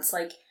excellence.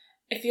 Like,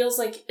 it feels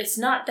like it's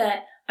not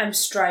that I'm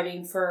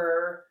striving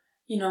for,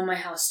 you know, my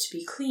house to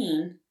be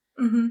clean.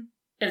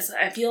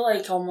 I feel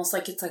like almost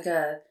like it's like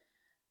a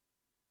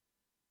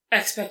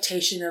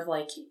expectation of,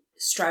 like,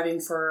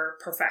 striving for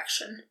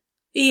perfection.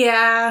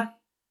 Yeah.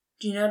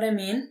 Do you know what I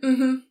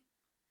mean?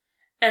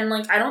 And,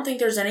 like, I don't think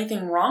there's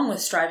anything wrong with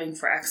striving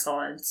for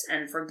excellence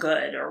and for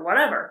good or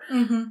whatever.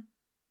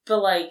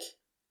 But, like,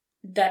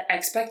 that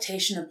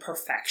expectation of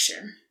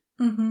perfection,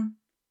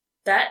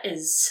 that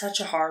is such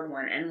a hard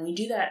one. And we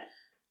do that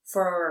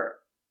for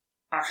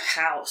our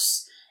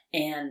house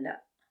and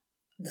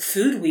the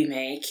food we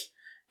make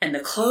and the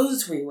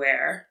clothes we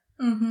wear.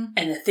 Mm-hmm.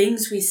 and the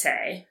things we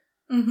say.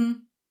 Mm-hmm.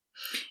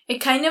 It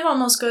kind of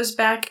almost goes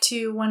back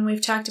to when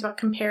we've talked about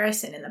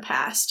comparison in the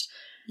past.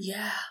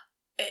 Yeah.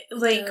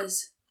 Like,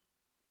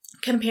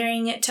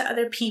 comparing it to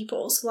other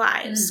people's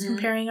lives, Mm-hmm.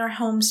 comparing our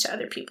homes to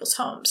other people's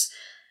homes.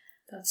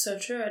 That's so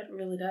true. It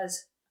really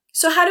does.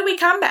 So how do we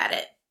combat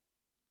it?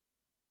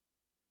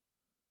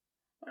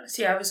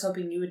 See, I was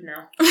hoping you would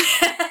know.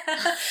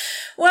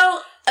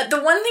 Well,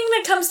 the one thing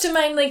that comes to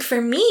mind, like,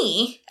 for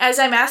me, as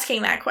I'm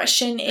asking that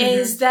question,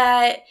 is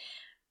that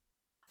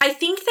I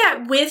think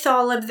that with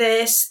all of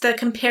this, the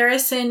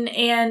comparison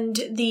and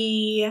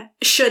the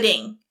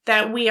shoulding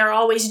that we are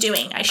always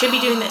doing, I should be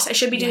doing this, I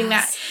should be doing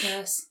that.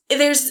 Yes.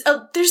 There's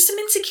some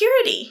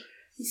insecurity.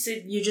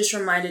 You just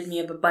reminded me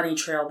of a bunny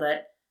trail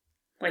that,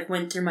 like,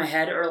 went through my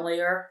head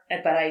earlier,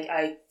 but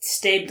I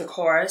stayed the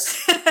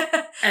chorus.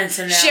 And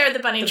so now share the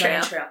bunny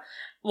trail.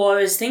 Well,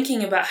 I was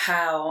thinking about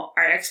how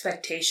our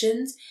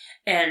expectations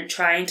and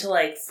trying to,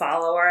 like,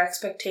 follow our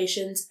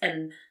expectations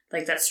and,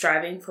 like, that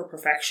striving for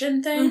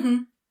perfection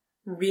thing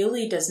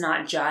really does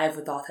not jive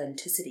with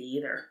authenticity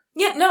either.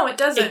 Yeah, no, it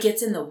doesn't. It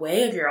gets in the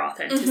way of your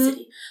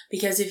authenticity.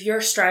 Because if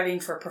you're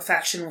striving for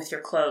perfection with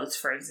your clothes,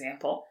 for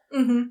example,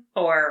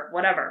 or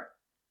whatever,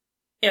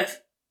 if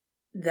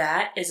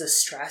that is a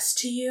stress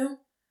to you,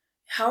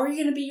 how are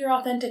you going to be your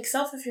authentic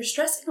self if you're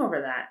stressing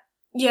over that?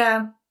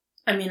 Yeah.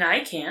 I mean,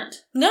 I can't.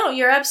 No,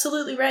 you're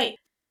absolutely right.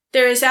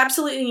 There is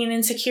absolutely an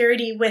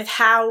insecurity with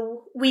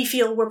how we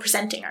feel we're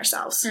presenting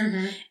ourselves.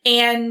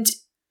 And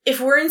if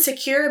we're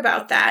insecure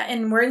about that,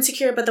 and we're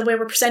insecure about the way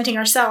we're presenting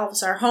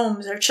ourselves, our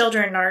homes, our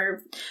children,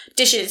 our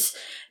dishes,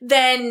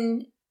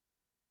 then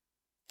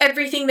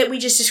everything that we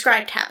just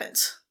described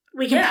happens.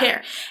 We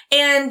compare.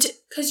 And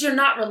because you're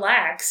not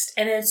relaxed,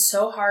 and it's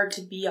so hard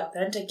to be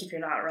authentic if you're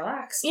not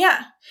relaxed.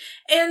 Yeah.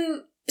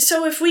 And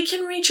so if we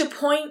can reach a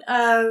point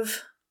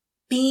of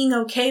being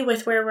okay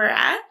with where we're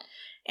at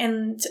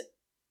and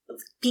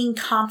being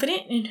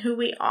confident in who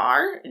we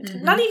are,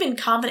 not even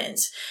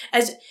confidence,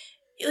 as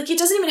like, it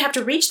doesn't even have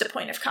to reach the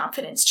point of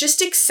confidence,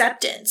 just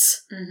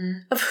acceptance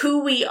of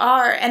who we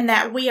are and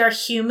that we are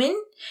human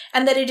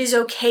and that it is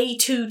okay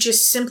to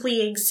just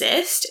simply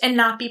exist and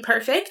not be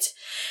perfect.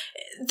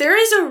 There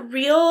is a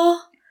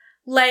real,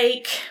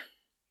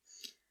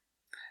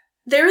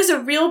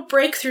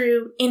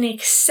 breakthrough in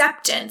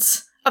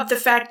acceptance of the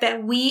fact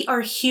that we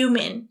are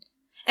human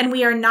and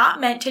we are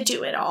not meant to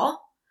do it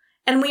all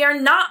and we are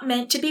not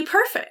meant to be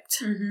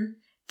perfect.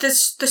 The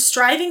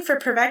striving for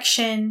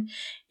perfection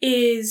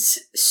is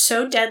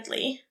so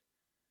deadly.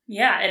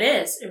 Yeah, it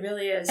is. It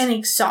really is. And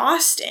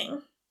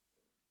exhausting.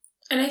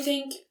 And I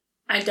think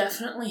I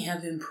definitely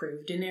have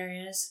improved in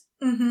areas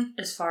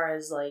as far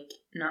as, like,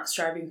 not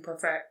striving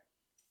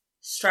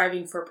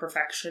for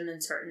perfection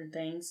in certain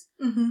things.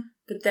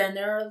 But then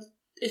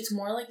it's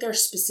more like there are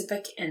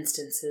specific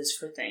instances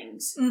for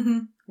things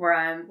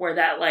where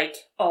that, like,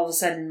 all of a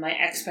sudden my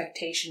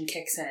expectation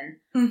kicks in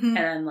and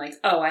I'm like,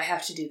 oh, I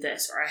have to do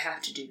this or I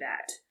have to do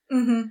that.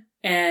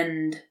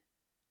 And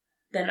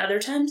then other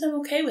times I'm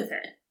okay with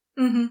it.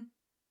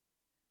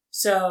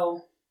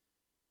 So,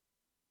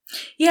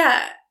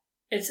 yeah,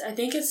 I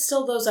think it's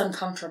still those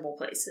uncomfortable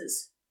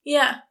places.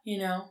 Yeah. You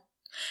know?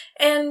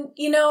 And,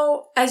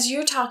 as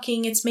you're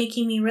talking, it's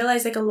making me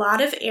realize, like, a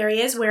lot of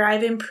areas where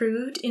I've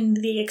improved in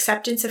the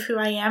acceptance of who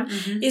I am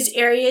is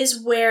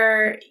areas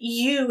where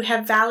you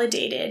have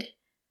validated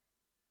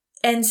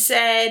and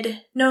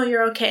said, no,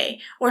 you're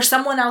okay. Or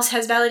someone else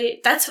has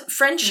validated. That's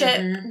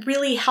friendship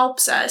really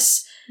helps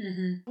us.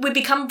 We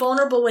become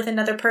vulnerable with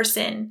another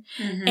person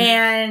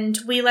and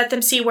we let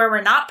them see where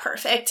we're not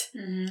perfect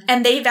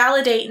and they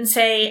validate and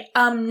say,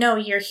 no,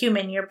 you're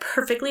human. You're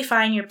perfectly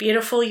fine. You're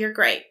beautiful. You're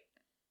great.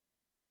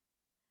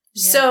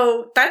 Yeah.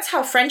 So that's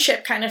how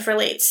friendship kind of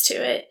relates to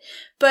it.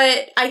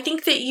 But I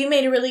think that you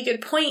made a really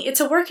good point. It's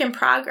a work in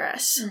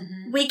progress.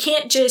 We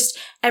can't just,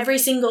 every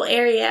single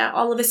area,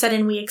 all of a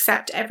sudden we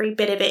accept every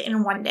bit of it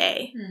in one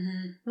day.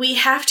 We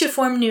have to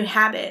form new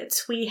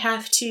habits. We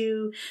have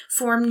to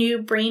form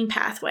new brain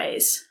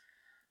pathways.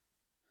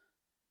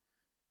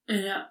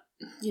 Yeah.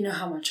 You know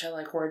how much I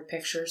like word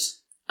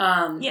pictures.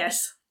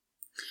 Yes.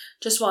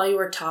 Just while you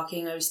were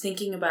talking, I was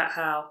thinking about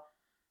how,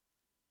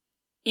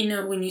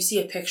 when you see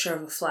a picture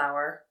of a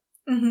flower,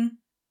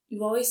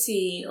 you always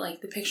see,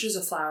 like, the pictures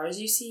of flowers,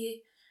 you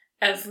see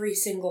every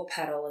single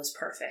petal is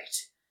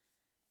perfect.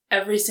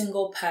 Every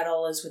single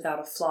petal is without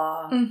a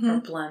flaw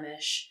or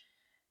blemish.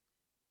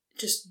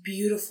 Just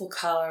beautiful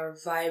color,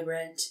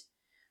 vibrant.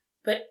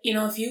 But,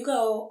 if you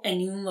go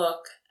and you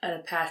look at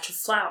a patch of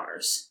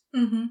flowers,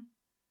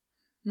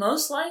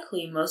 most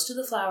likely, most of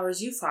the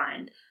flowers you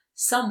find,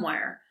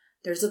 somewhere,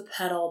 there's a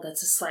petal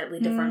that's a slightly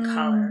different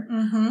color.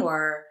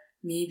 Or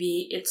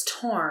maybe it's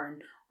torn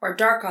or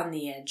dark on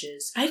the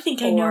edges. I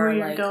think I know where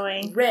you're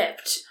going.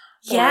 Ripped.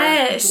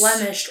 Yes. Or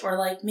blemished. Or,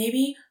 like,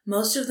 maybe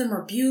most of them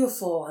are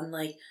beautiful and,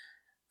 like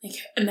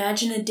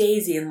imagine a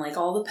daisy and, like,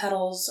 all the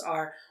petals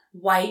are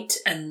white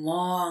and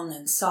long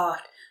and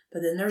soft.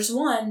 But then there's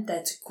one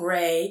that's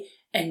gray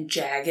and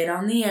jagged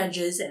on the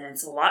edges and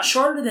it's a lot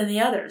shorter than the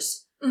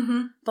others.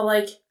 But,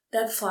 like,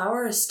 that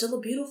flower is still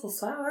a beautiful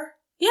flower.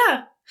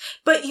 Yeah.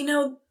 But,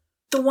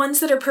 the ones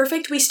that are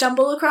perfect, we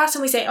stumble across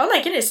and we say, oh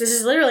my goodness, this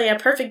is literally a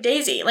perfect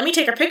daisy. Let me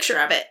take a picture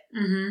of it.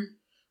 Mm-hmm.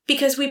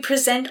 Because we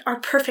present our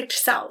perfect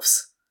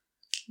selves.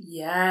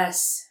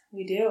 Yes,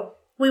 we do.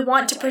 We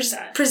want to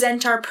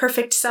present our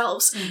perfect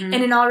selves. Mm-hmm.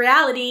 And in all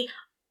reality,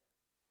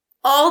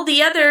 all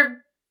the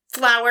other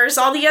flowers,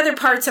 all the other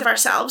parts of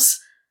ourselves.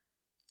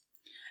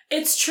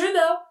 It's true,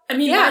 though. I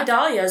mean, my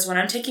dahlias, when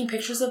I'm taking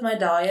pictures of my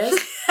dahlias,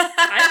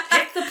 I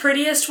pick the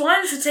prettiest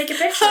ones to take a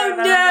picture of.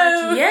 And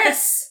I'm like,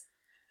 yes.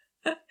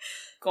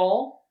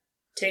 Goal,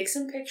 take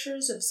some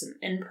pictures of some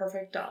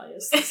imperfect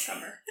dahlias this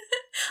summer.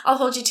 I'll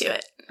hold you to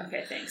it.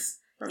 Okay, thanks.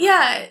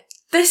 Yeah,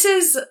 this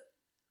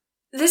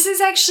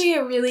is actually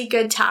a really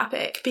good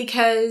topic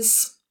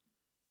because,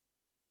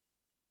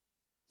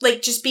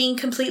 like, just being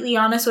completely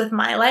honest with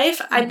my life,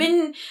 mm-hmm. I've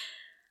been,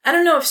 I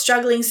don't know if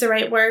struggling's the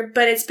right word,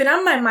 but it's been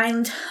on my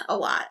mind a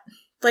lot.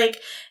 Like,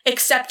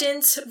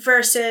 acceptance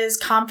versus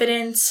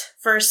confidence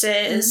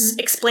versus mm-hmm.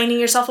 explaining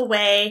yourself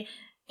away,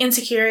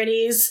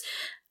 insecurities.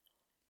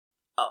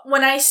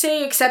 When I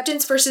say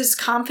acceptance versus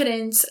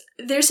confidence,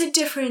 there's a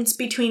difference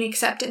between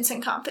acceptance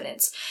and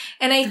confidence.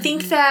 And I mm-hmm.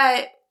 think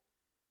that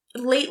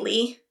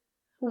lately,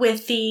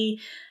 with the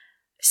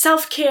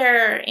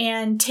self-care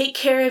and take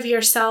care of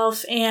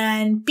yourself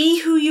and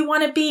be who you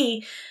want to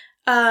be,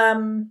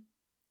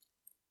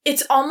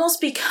 it's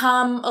almost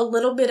become a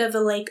little bit of a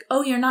like,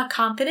 oh, you're not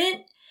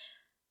confident?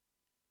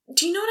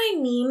 Do you know what I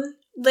mean?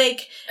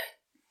 Like,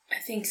 I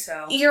think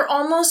so. You're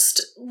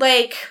almost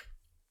like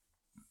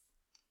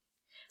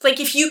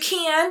if you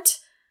can't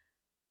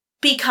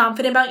be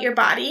confident about your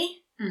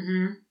body,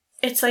 mm-hmm.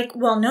 it's like,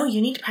 well, no,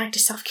 you need to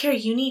practice self-care.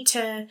 You need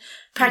to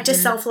practice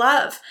mm-hmm.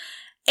 self-love.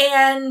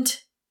 And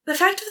the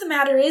fact of the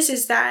matter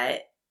is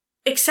that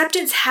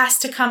acceptance has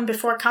to come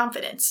before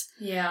confidence.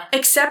 Yeah.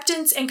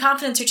 Acceptance and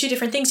confidence are two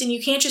different things, and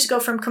you can't just go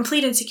from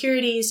complete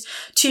insecurities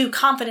to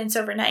confidence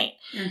overnight.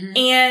 Mm-hmm.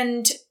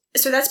 And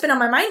so that's been on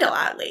my mind a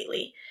lot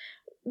lately.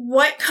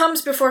 What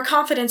comes before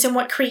confidence and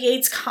what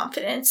creates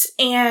confidence?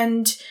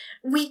 And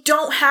we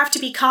don't have to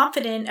be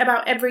confident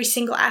about every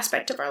single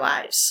aspect of our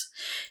lives.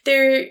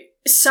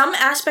 Some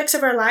aspects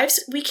of our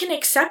lives, we can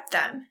accept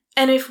them.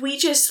 And if we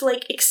just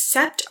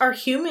accept our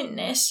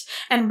humanness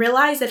and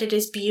realize that it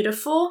is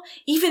beautiful,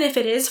 even if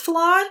it is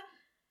flawed,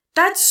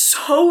 that's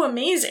so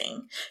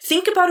amazing.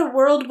 Think about a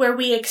world where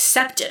we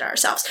accepted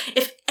ourselves.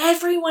 If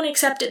everyone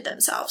accepted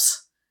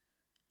themselves,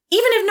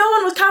 even if no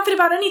one was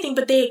confident about anything,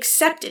 but they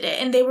accepted it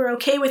and they were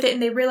okay with it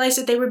and they realized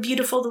that they were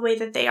beautiful the way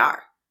that they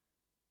are.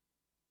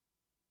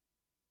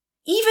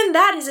 Even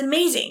that is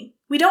amazing.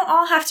 We don't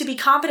all have to be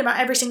confident about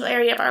every single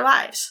area of our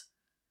lives.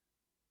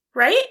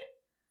 Right?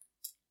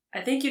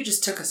 I think you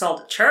just took us all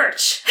to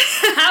church.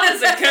 That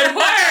was a good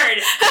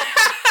word.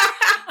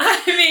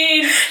 I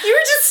mean, you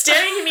were just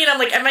staring at me and I'm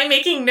like, am I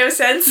making no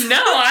sense?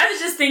 No, I was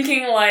just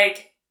thinking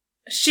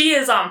she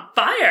is on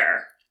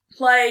fire.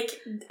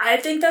 I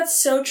think that's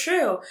so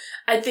true.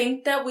 I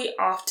think that we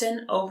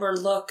often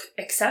overlook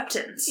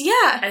acceptance.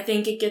 Yeah. I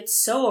think it gets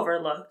so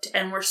overlooked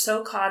and we're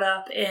so caught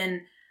up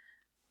in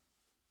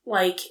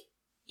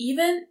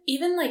even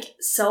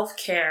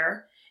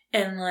self-care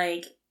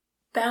and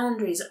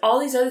boundaries, all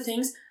these other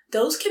things,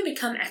 those can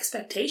become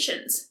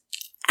expectations.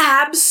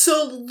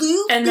 Absolutely.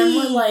 And then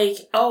we're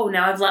oh,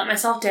 now I've let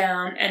myself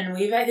down. And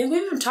I think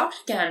we've even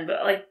talked again,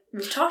 but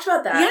we've talked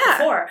about that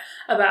before,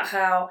 about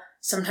how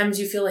sometimes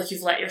you feel like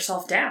you've let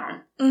yourself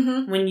down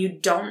mm-hmm. when you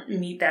don't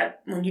meet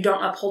that, when you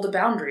don't uphold a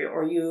boundary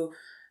or you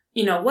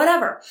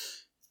whatever.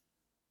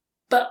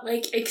 But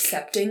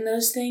accepting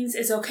those things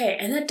is okay.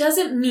 And that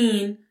doesn't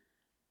mean,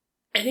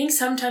 I think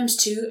sometimes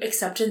too,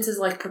 acceptance is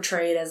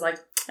portrayed as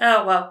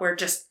oh, well,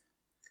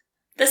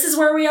 this is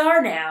where we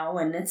are now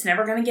and it's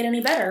never going to get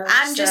any better.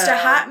 I'm just a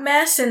hot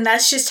mess and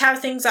that's just how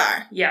things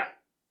are. Yeah.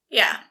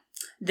 Yeah.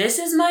 This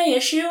is my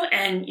issue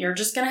and you're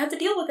just going to have to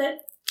deal with it.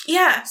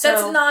 Yeah. So,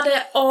 that's not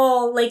at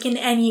all in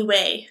any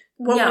way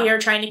what we are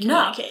trying to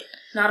communicate.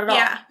 No, not at all.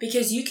 Yeah.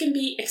 Because you can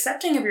be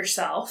accepting of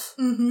yourself,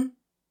 mm-hmm.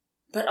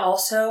 but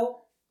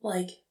also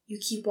you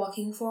keep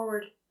walking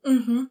forward.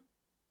 Mm-hmm.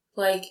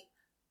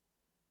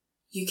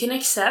 You can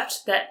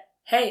accept that,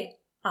 hey,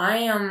 I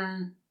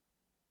am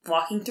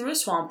walking through a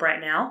swamp right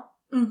now.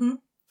 Mm-hmm.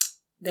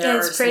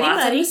 There's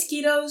lots muddy. Of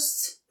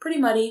mosquitoes. Pretty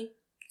muddy.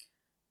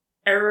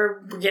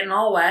 We're getting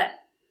all wet.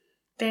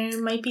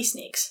 There might be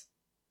snakes.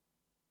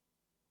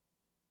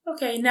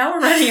 Okay, now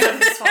we're running out of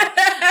the swamp.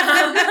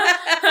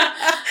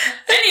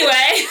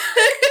 Anyway.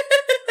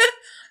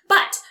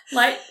 But,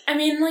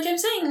 I'm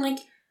saying,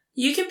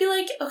 you can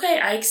be okay,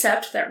 I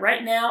accept that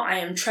right now I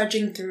am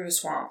trudging through a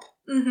swamp.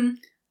 Mm-hmm.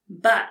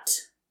 But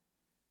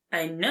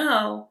I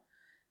know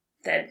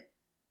that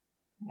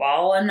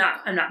while I'm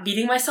not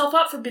beating myself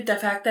up for the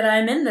fact that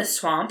I'm in this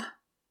swamp,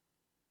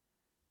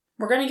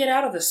 we're going to get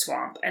out of the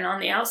swamp. And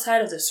on the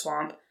outside of the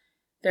swamp,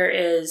 there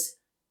is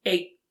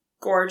a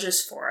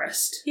gorgeous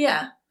forest.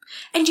 Yeah.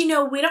 And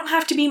we don't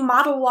have to be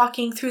model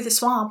walking through the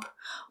swamp.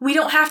 We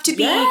don't have to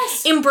be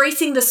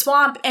embracing the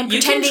swamp and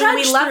pretending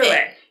we love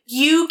it.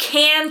 You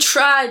can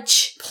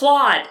trudge.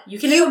 Plod. You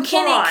can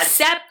plod.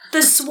 Accept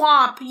the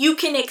swamp. You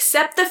can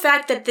accept the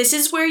fact that this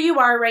is where you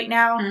are right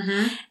now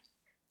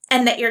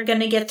and that you're going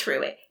to get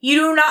through it. You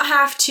do not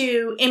have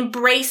to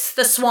embrace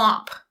the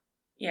swamp.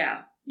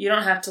 Yeah. You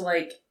don't have to,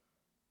 like,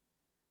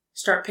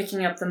 start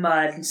picking up the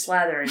mud and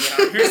slathering it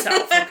on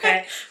yourself,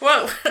 okay?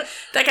 Whoa.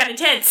 That got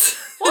intense.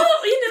 Well,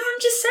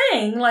 I'm just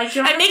saying, like,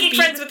 I'm making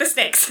friends with the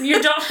snakes.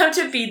 You don't have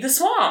to be the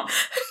swamp.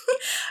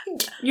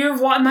 You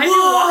might be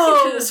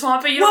walking through the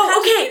swamp, but you don't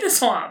have to be the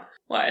swamp.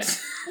 What?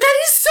 That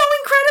is so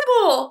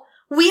incredible.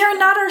 We are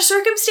not our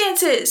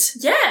circumstances.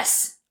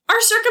 Yes.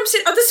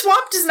 The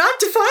swamp does not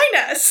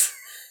define us.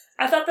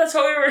 I thought that's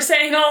what we were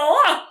saying all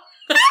along.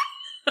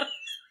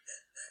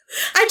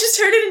 I just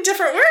heard it in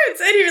different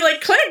words, and you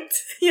like clicked,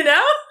 you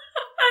know?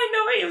 I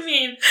know what you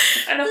mean.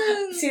 I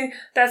know. See,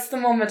 that's the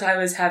moment I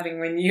was having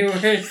when you were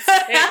saying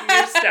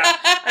your stuff.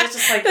 I was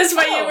just like, that's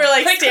why you were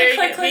like staring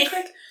at me.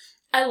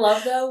 I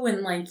love though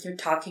when like you're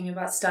talking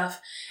about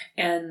stuff,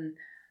 and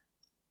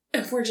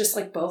if we're just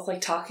like both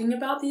like talking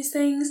about these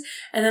things,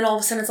 and then all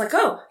of a sudden it's like,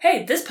 oh,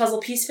 hey, this puzzle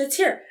piece fits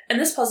here, and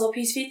this puzzle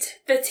piece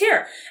fits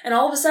here, and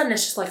all of a sudden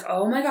it's just like,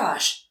 oh my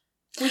gosh,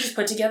 we just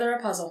put together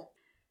a puzzle.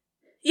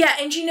 Yeah,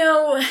 and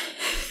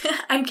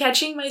I'm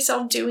catching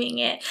myself doing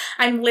it.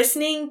 I'm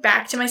listening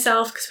back to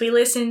myself, because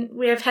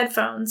we have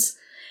headphones,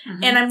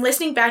 and I'm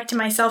listening back to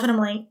myself, and I'm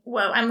like,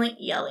 whoa, I'm like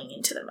yelling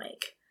into the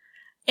mic.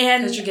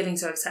 And because you're getting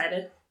so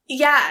excited?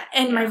 Yeah,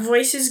 and my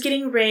voice is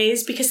getting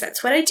raised, because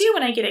that's what I do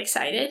when I get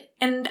excited.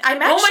 And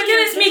I'm actually... Oh my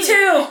goodness, me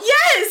too!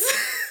 Yes!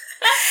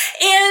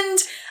 And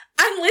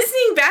I'm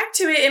listening back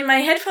to it in my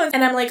headphones,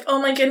 and I'm like,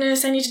 oh my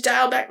goodness, I need to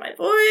dial back my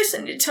voice,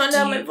 I need to tone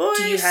down my voice.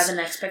 Do you have an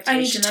expectation I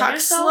need to talk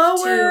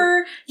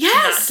slower.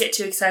 Yes! Not get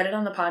too excited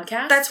on the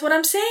podcast? That's what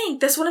I'm saying.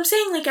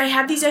 Like, I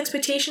have these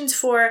expectations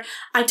for,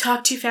 I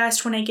talk too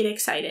fast when I get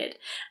excited.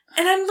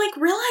 And I'm, like,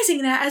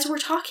 realizing that as we're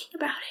talking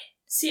about it.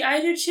 See,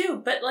 I do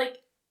too, but, like,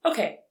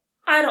 okay,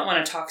 I don't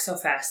want to talk so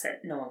fast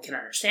that no one can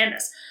understand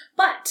us,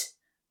 but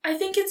I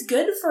think it's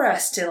good for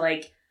us to,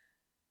 like,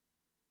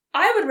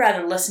 I would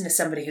rather listen to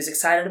somebody who's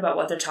excited about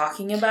what they're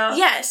talking about.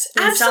 Yes,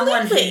 than absolutely.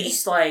 Someone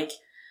who's like,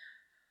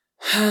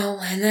 well,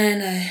 and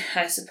then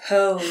I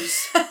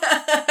suppose,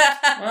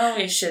 well,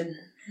 we should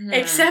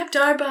accept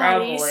our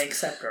bodies. Probably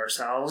accept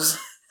ourselves.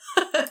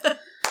 I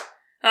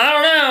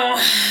don't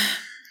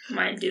know.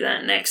 Might do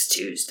that next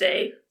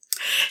Tuesday.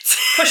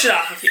 Push it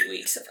off a few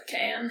weeks if I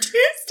can.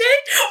 Tuesday?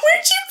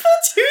 Where'd you pull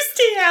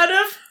Tuesday out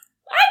of?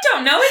 I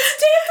don't know. It's a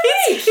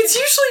damn week. It's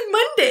usually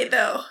Monday,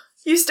 though.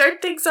 You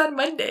start things on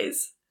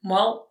Mondays.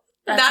 Well,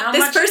 that's not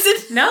this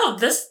person. No,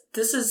 this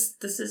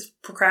is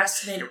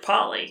Procrastinator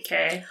Polly.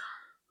 Okay,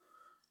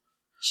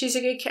 she's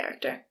a good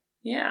character.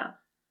 Yeah,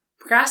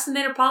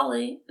 Procrastinator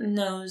Polly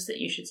knows that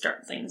you should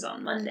start things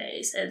on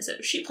Mondays, and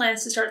so she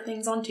plans to start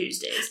things on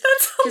Tuesdays.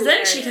 That's because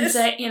then she can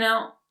say,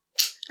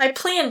 I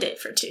planned it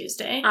for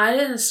Tuesday. I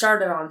didn't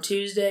start it on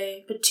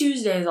Tuesday, but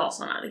Tuesday is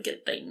also not a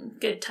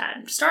good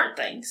time to start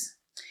things.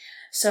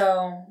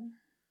 So,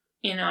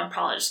 I'm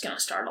probably just gonna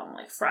start on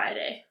like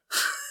Friday.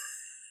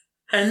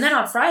 And then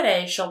on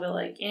Friday, she'll be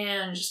like,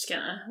 yeah, I'm just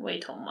gonna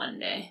wait till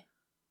Monday.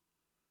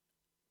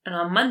 And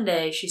on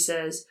Monday, she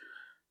says,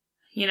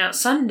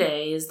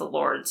 Sunday is the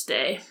Lord's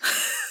Day.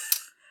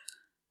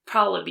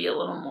 Probably be a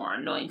little more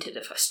anointed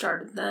if I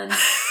started then.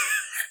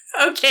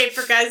 Okay,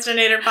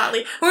 Procrastinator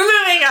Polly. We're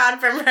moving on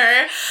from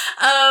her.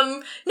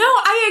 No,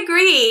 I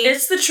agree.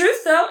 It's the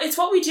truth, though. It's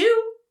what we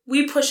do.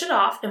 We push it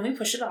off, and we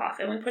push it off,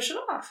 and we push it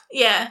off.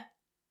 Yeah.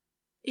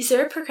 Is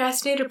there a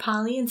Procrastinator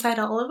Polly inside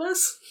all of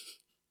us?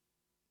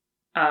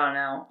 Oh,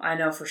 no. I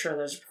know for sure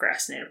there's a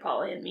Procrastinator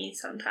Polly in me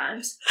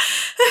sometimes.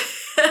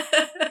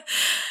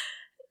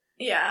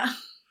 Yeah.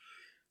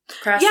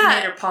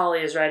 Procrastinator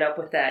Polly is right up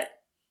with that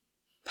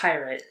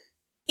pirate.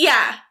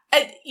 Yeah.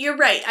 You're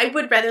right. I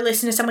would rather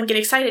listen to someone get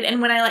excited.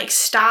 And when I,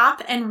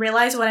 stop and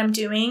realize what I'm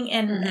doing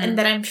and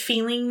that I'm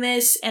feeling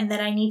this and that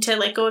I need to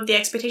let go of the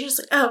expectations,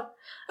 oh,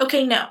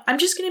 okay, no. I'm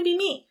just going to be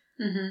me.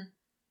 Mm-hmm.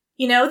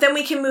 Then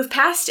we can move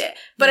past it.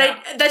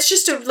 But that's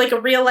just a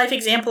real-life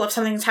example of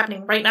something that's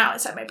happening right now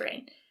inside my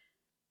brain.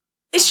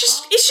 It's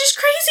just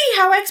crazy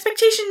how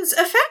expectations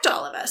affect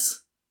all of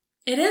us.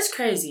 It is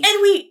crazy.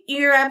 And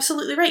you're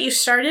absolutely right. You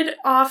started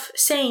off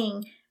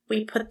saying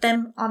we put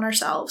them on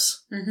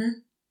ourselves.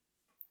 Mm-hmm.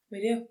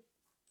 We do.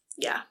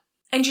 Yeah.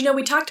 And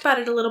we talked about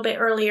it a little bit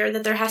earlier,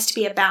 that there has to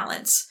be a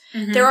balance.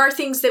 Mm-hmm. There are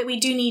things that we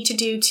do need to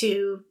do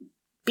to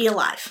be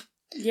alive.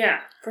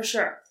 Yeah, for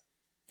sure.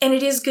 And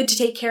it is good to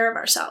take care of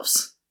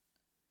ourselves.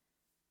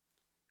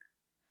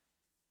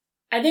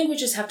 I think we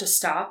just have to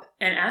stop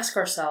and ask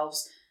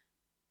ourselves,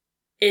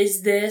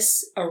 is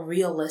this a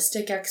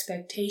realistic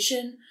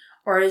expectation?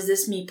 Or is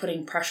this me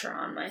putting pressure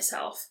on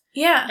myself?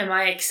 Yeah. Am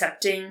I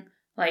accepting,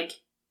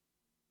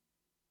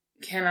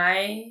 can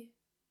I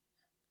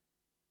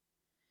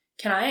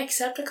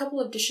accept a couple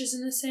of dishes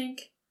in the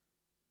sink?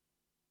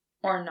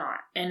 Or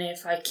not? And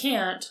if I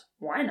can't,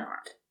 why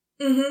not?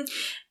 Mm-hmm.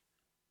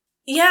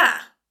 Yeah.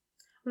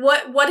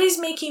 What is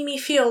making me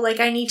feel like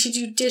I need to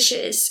do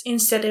dishes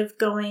instead of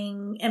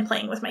going and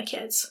playing with my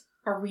kids?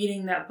 Or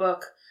reading that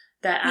book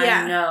that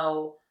I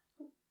know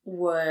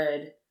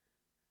would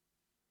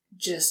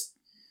just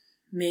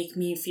make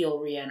me feel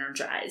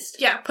re-energized.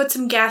 Yeah, put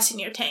some gas in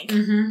your tank.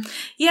 Mm-hmm.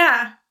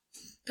 Yeah.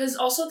 Because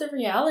also the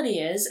reality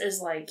is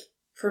like,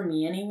 for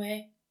me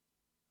anyway,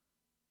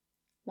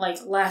 like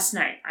last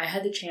night, I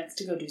had the chance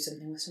to go do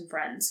something with some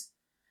friends.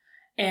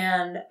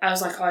 And I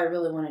was like, oh, I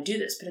really want to do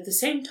this. But at the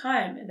same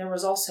time, there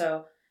was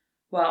also,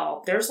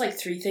 well, there's like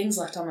 3 things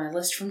left on my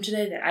list from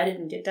today that I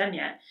didn't get done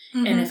yet.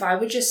 Mm-hmm. And if I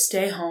would just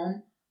stay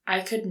home,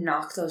 I could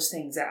knock those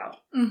things out.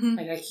 Mm-hmm.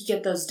 Like, I could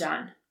get those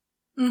done.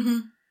 Mm-hmm.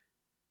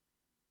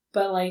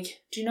 But,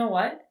 like, do you know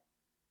what?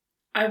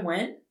 I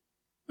went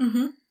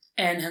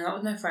and hung out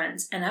with my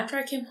friends. And after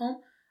I came home,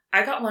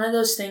 I got one of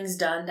those things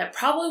done that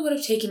probably would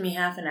have taken me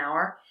half an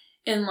hour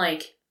in,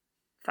 like,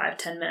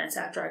 5-10 minutes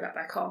after I got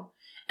back home.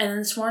 And then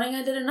this morning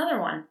I did another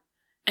one.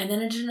 And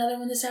then I did another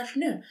one this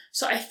afternoon.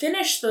 So I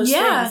finished those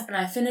things, and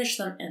I finished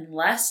them in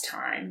less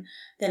time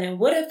than it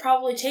would have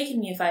probably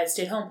taken me if I had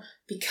stayed home,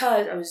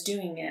 because I was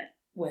doing it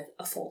with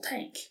a full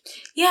tank.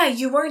 Yeah,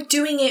 you weren't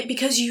doing it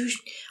because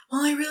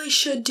I really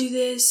should do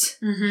this.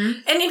 Mm-hmm.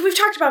 And we've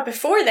talked about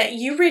before that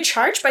you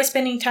recharge by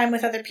spending time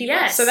with other people.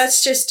 Yes. So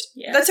that's just,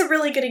 that's a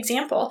really good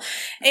example.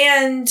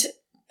 And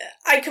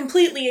I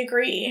completely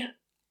agree.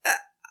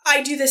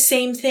 I do the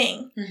same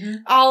thing.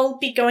 Mm-hmm. I'll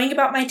be going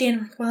about my day and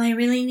I'm like, well, I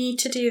really need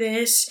to do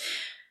this.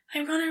 I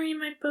want to read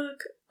my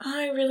book. Oh,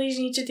 I really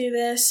need to do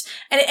this.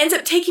 And it ends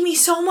up taking me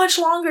so much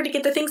longer to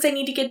get the things I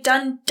need to get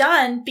done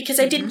because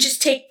I didn't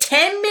just take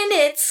 10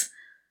 minutes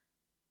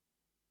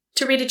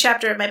to read a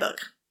chapter of my book.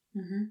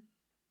 Mm-hmm.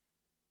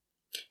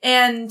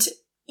 And,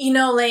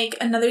 like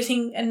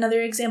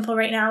another example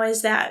right now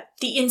is that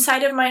the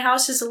inside of my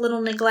house is a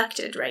little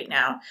neglected right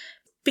now.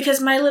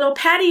 Because my little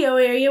patio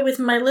area with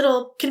my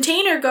little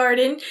container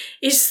garden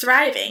is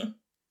thriving.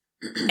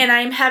 And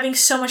I'm having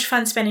so much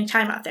fun spending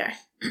time out there.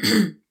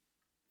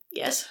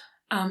 Yes?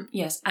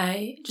 Yes,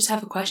 I just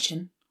have a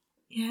question.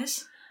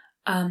 Yes?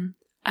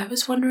 I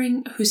was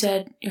wondering who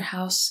said your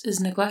house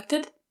is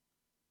neglected?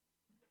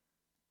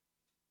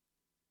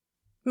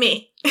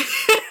 Me.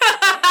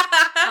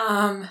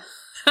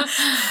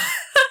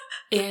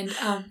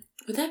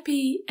 Would that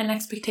be an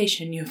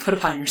expectation you put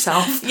upon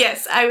yourself?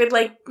 Yes, I would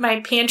like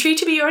my pantry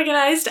to be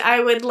organized.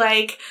 I would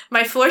like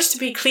my floors to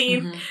be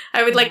clean. Mm-hmm.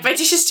 I would like my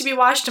dishes to be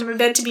washed and my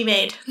bed to be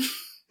made.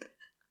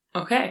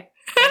 Okay.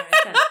 All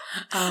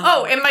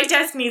right, then. And my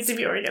desk needs to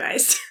be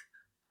organized.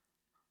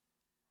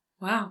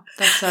 Wow,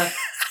 those are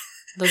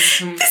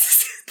some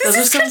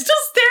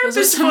Crystal's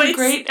therapist voice.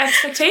 Great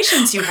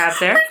expectations you have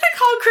there. We're gonna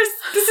call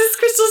this is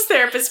Crystal's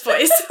therapist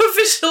voice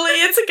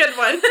officially. It's a good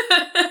one.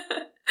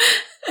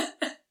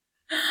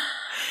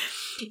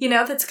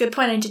 That's a good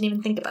point. I didn't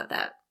even think about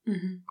that.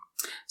 Mm-hmm.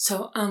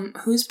 So,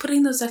 who's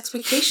putting those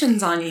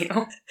expectations on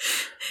you?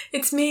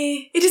 It's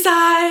me. It is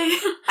I,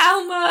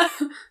 Alma.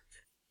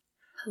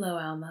 Hello,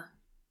 Alma.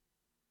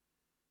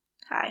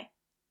 Hi.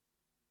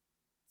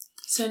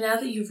 So now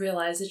that you've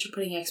realized that you're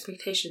putting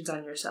expectations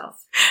on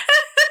yourself,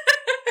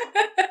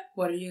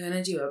 what are you going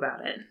to do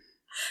about it?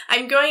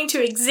 I'm going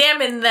to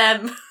examine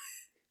them.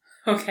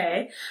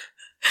 Okay.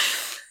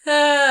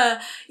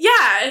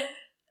 Yeah.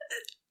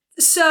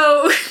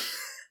 So,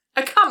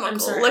 a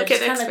comical look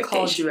at expectations. I kind of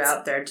called you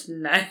out there,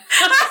 didn't I?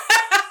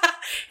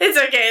 It's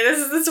okay. This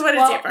is what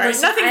it's here for.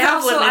 Nothing's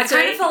off limits. I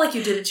kind of felt like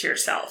you did it to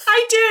yourself.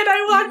 I did.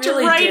 I walked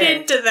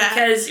into that.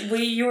 Because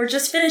you were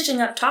just finishing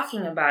up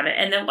talking about it,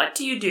 and then what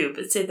do you do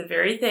but say the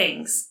very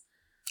things?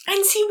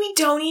 And see, we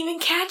don't even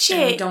catch it.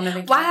 And we don't even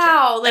catch it.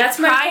 Wow, like that's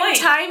prime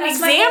time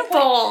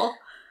example.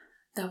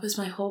 That was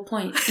my whole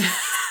point.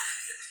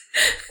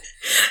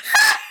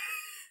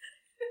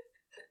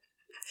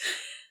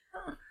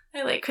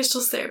 I like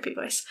Crystal's therapy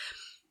voice.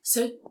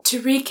 So,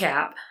 to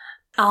recap,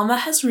 Alma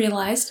has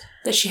realized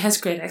that she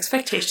has great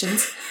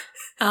expectations.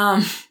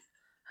 And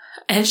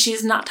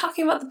she's not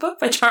talking about the book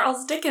by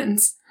Charles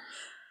Dickens.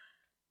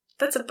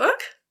 That's a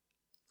book?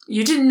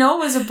 You didn't know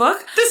it was a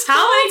book?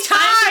 How many times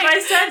have I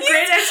said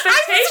great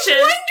expectations? I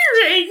was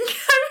wondering.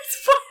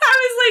 I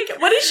was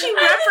like, what is she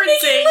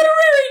referencing?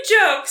 Literary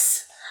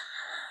jokes.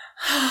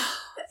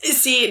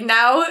 See,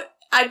 now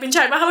I've been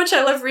talking about how much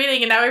I love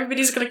reading, and now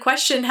everybody's going to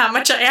question how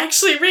much I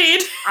actually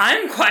read.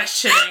 I'm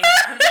questioning.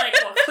 I'm like,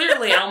 well,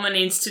 clearly Alma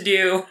needs to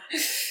do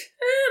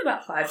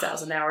about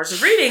 5,000 hours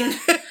of reading.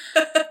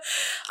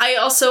 I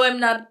also am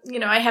not,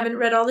 I haven't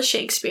read all the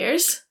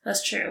Shakespeares.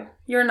 That's true.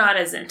 You're not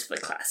as into the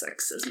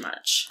classics as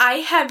much. I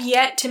have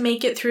yet to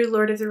make it through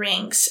Lord of the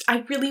Rings.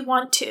 I really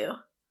want to.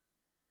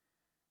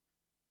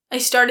 I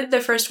started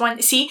the first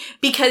one. See,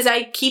 because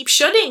I keep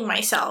shoulding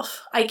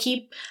myself. I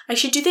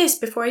should do this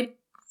before I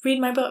read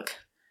my book.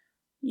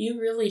 You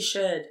really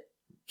should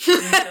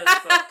read those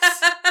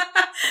books.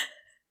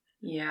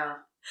 Yeah.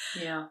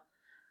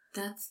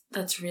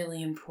 That's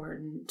really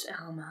important,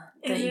 Alma,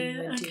 that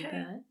you would do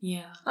that.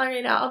 Yeah. All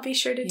right, I'll be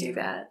sure to do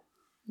that.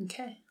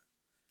 Okay.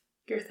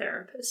 Your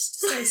therapist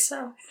says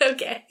so.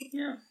 Okay.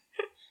 Yeah.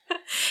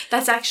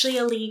 That's actually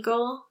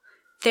illegal.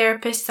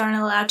 Therapists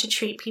aren't allowed to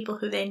treat people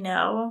who they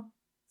know.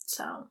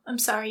 So, I'm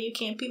sorry you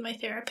can't be my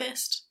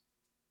therapist.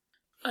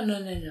 Oh,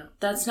 no.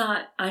 That's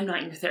not... I'm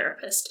not your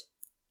therapist.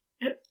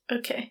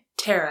 Okay.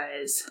 Tara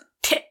is.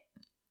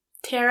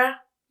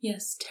 Tara?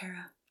 Yes,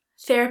 Tara.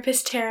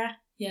 Therapist Tara?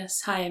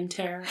 Yes, hi, I'm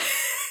Tara.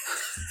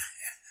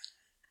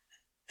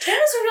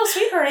 Tara's a real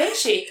sweetheart, ain't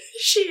she?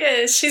 She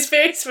is. She's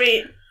very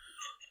sweet.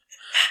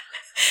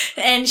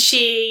 And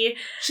she's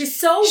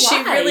so wise.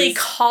 She really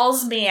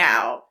calls me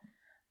out.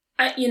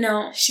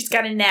 She's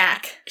got a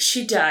knack.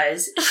 She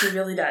does. She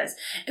really does.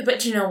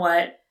 But you know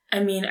what?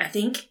 I mean, I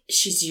think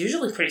she's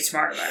usually pretty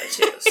smart about it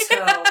too.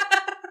 So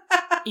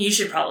you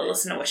should probably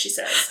listen to what she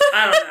says.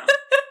 I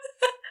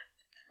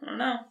don't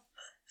know.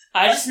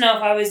 I just know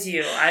if I was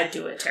you, I'd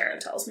do what Tara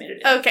tells me to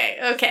do.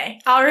 Okay.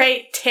 All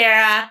right,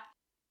 Tara.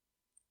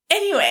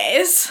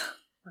 Anyways.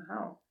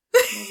 Wow.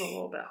 That was a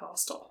little bit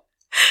hostile.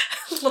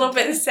 A little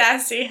bit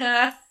sassy,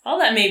 huh? Well,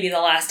 that may be the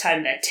last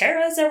time that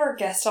Tara's ever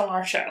guest on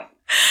our show.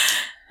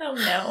 Oh,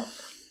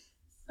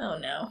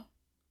 no.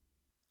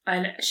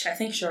 I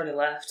think she already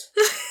left.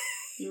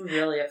 You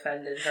really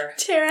offended her.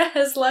 Tara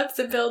has left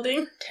the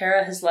building.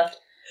 Tara has left.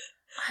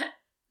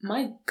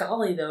 My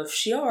golly, though, if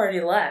she already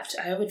left,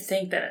 I would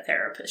think that a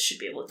therapist should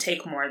be able to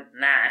take more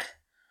than that.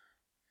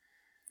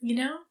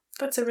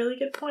 That's a really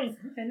good point.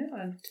 I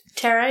know.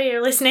 Tara,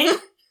 you're listening?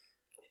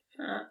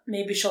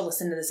 Maybe she'll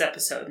listen to this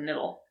episode and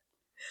it'll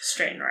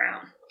straighten her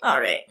out. All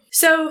right.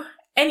 So,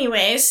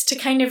 anyways, to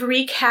kind of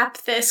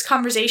recap this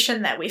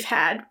conversation that we've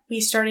had,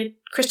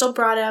 Crystal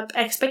brought up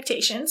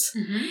expectations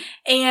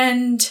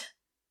and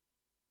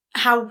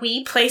how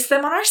we place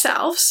them on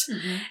ourselves.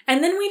 Mm-hmm.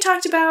 And then we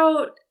talked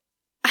about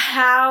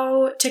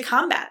how to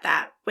combat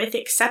that with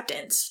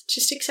acceptance.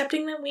 Just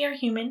accepting that we are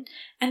human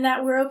and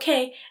that we're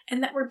okay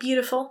and that we're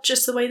beautiful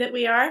just the way that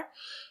we are.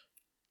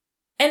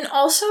 And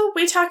also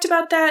we talked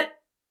about that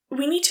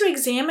we need to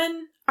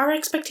examine our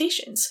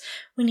expectations.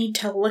 We need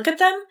to look at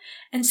them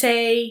and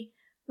say,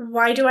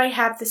 why do I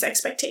have this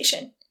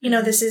expectation?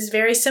 This is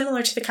very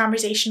similar to the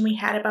conversation we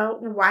had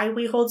about why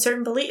we hold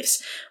certain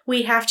beliefs.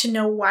 We have to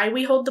know why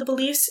we hold the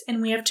beliefs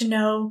and we have to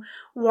know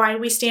why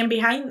we stand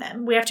behind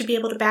them. We have to be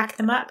able to back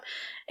them up.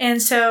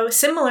 And so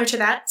similar to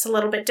that, it's a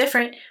little bit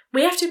different.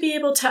 We have to be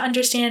able to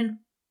understand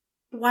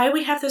why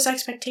we have those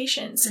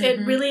expectations. Mm-hmm.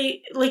 It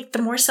really,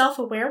 the more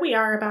self-aware we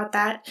are about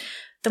that,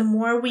 the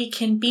more we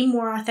can be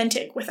more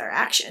authentic with our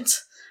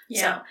actions.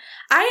 Yeah. So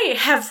I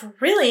have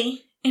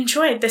really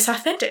enjoyed this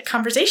authentic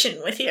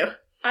conversation with you.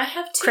 I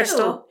have too.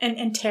 Crystal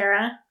and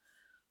Tara.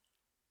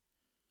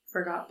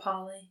 Forgot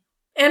Polly.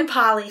 And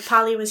Polly.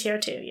 Polly was here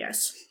too,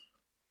 yes.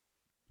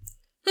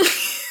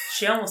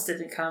 She almost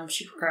didn't come.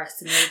 She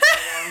procrastinated so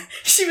long.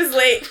 She was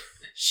late.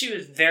 She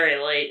was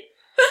very late.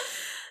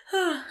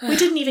 We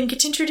didn't even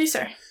get to introduce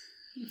her.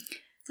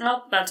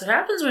 Well, that's what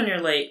happens when you're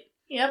late.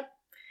 Yep.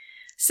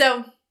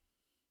 So,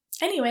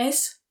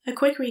 anyways, a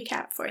quick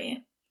recap for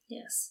you.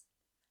 Yes.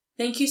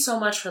 Thank you so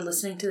much for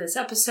listening to this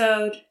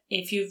episode.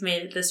 If you've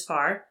made it this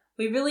far,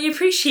 we really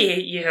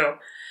appreciate you.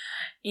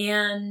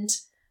 And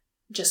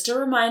just a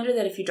reminder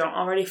that if you don't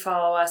already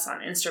follow us on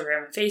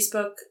Instagram and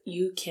Facebook,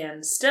 you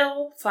can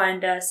still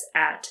find us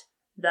at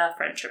The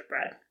Friendship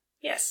Bread.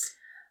 Yes.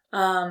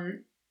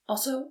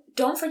 Also,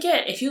 don't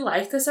forget, if you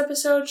like this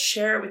episode,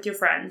 share it with your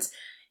friends.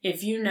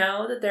 If you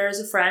know that there is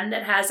a friend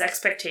that has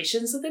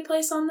expectations that they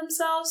place on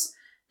themselves,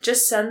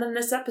 just send them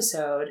this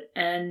episode.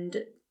 And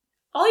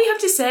all you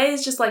have to say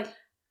is just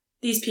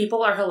these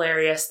people are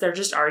hilarious. They're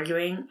just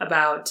arguing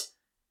about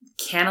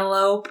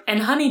cantaloupe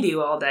and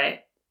honeydew all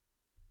day.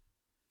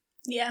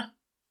 Yeah.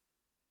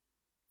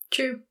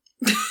 True.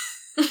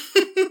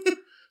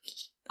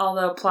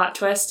 Although, plot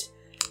twist,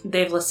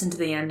 they've listened to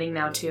the ending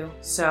now too,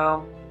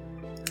 so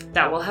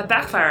that will have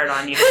backfired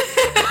on you.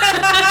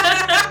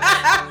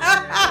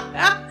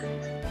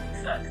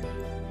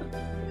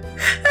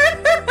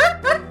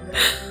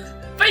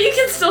 But you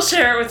can still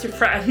share it with your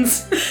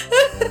friends.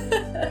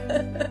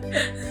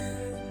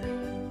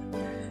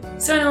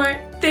 So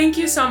anyway, thank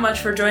you so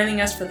much for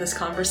joining us for this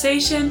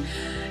conversation.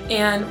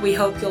 And we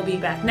hope you'll be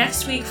back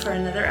next week for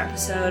another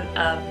episode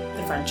of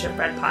the Friendship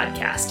Bread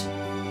Podcast.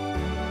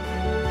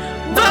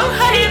 Bo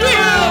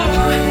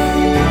Honeydew!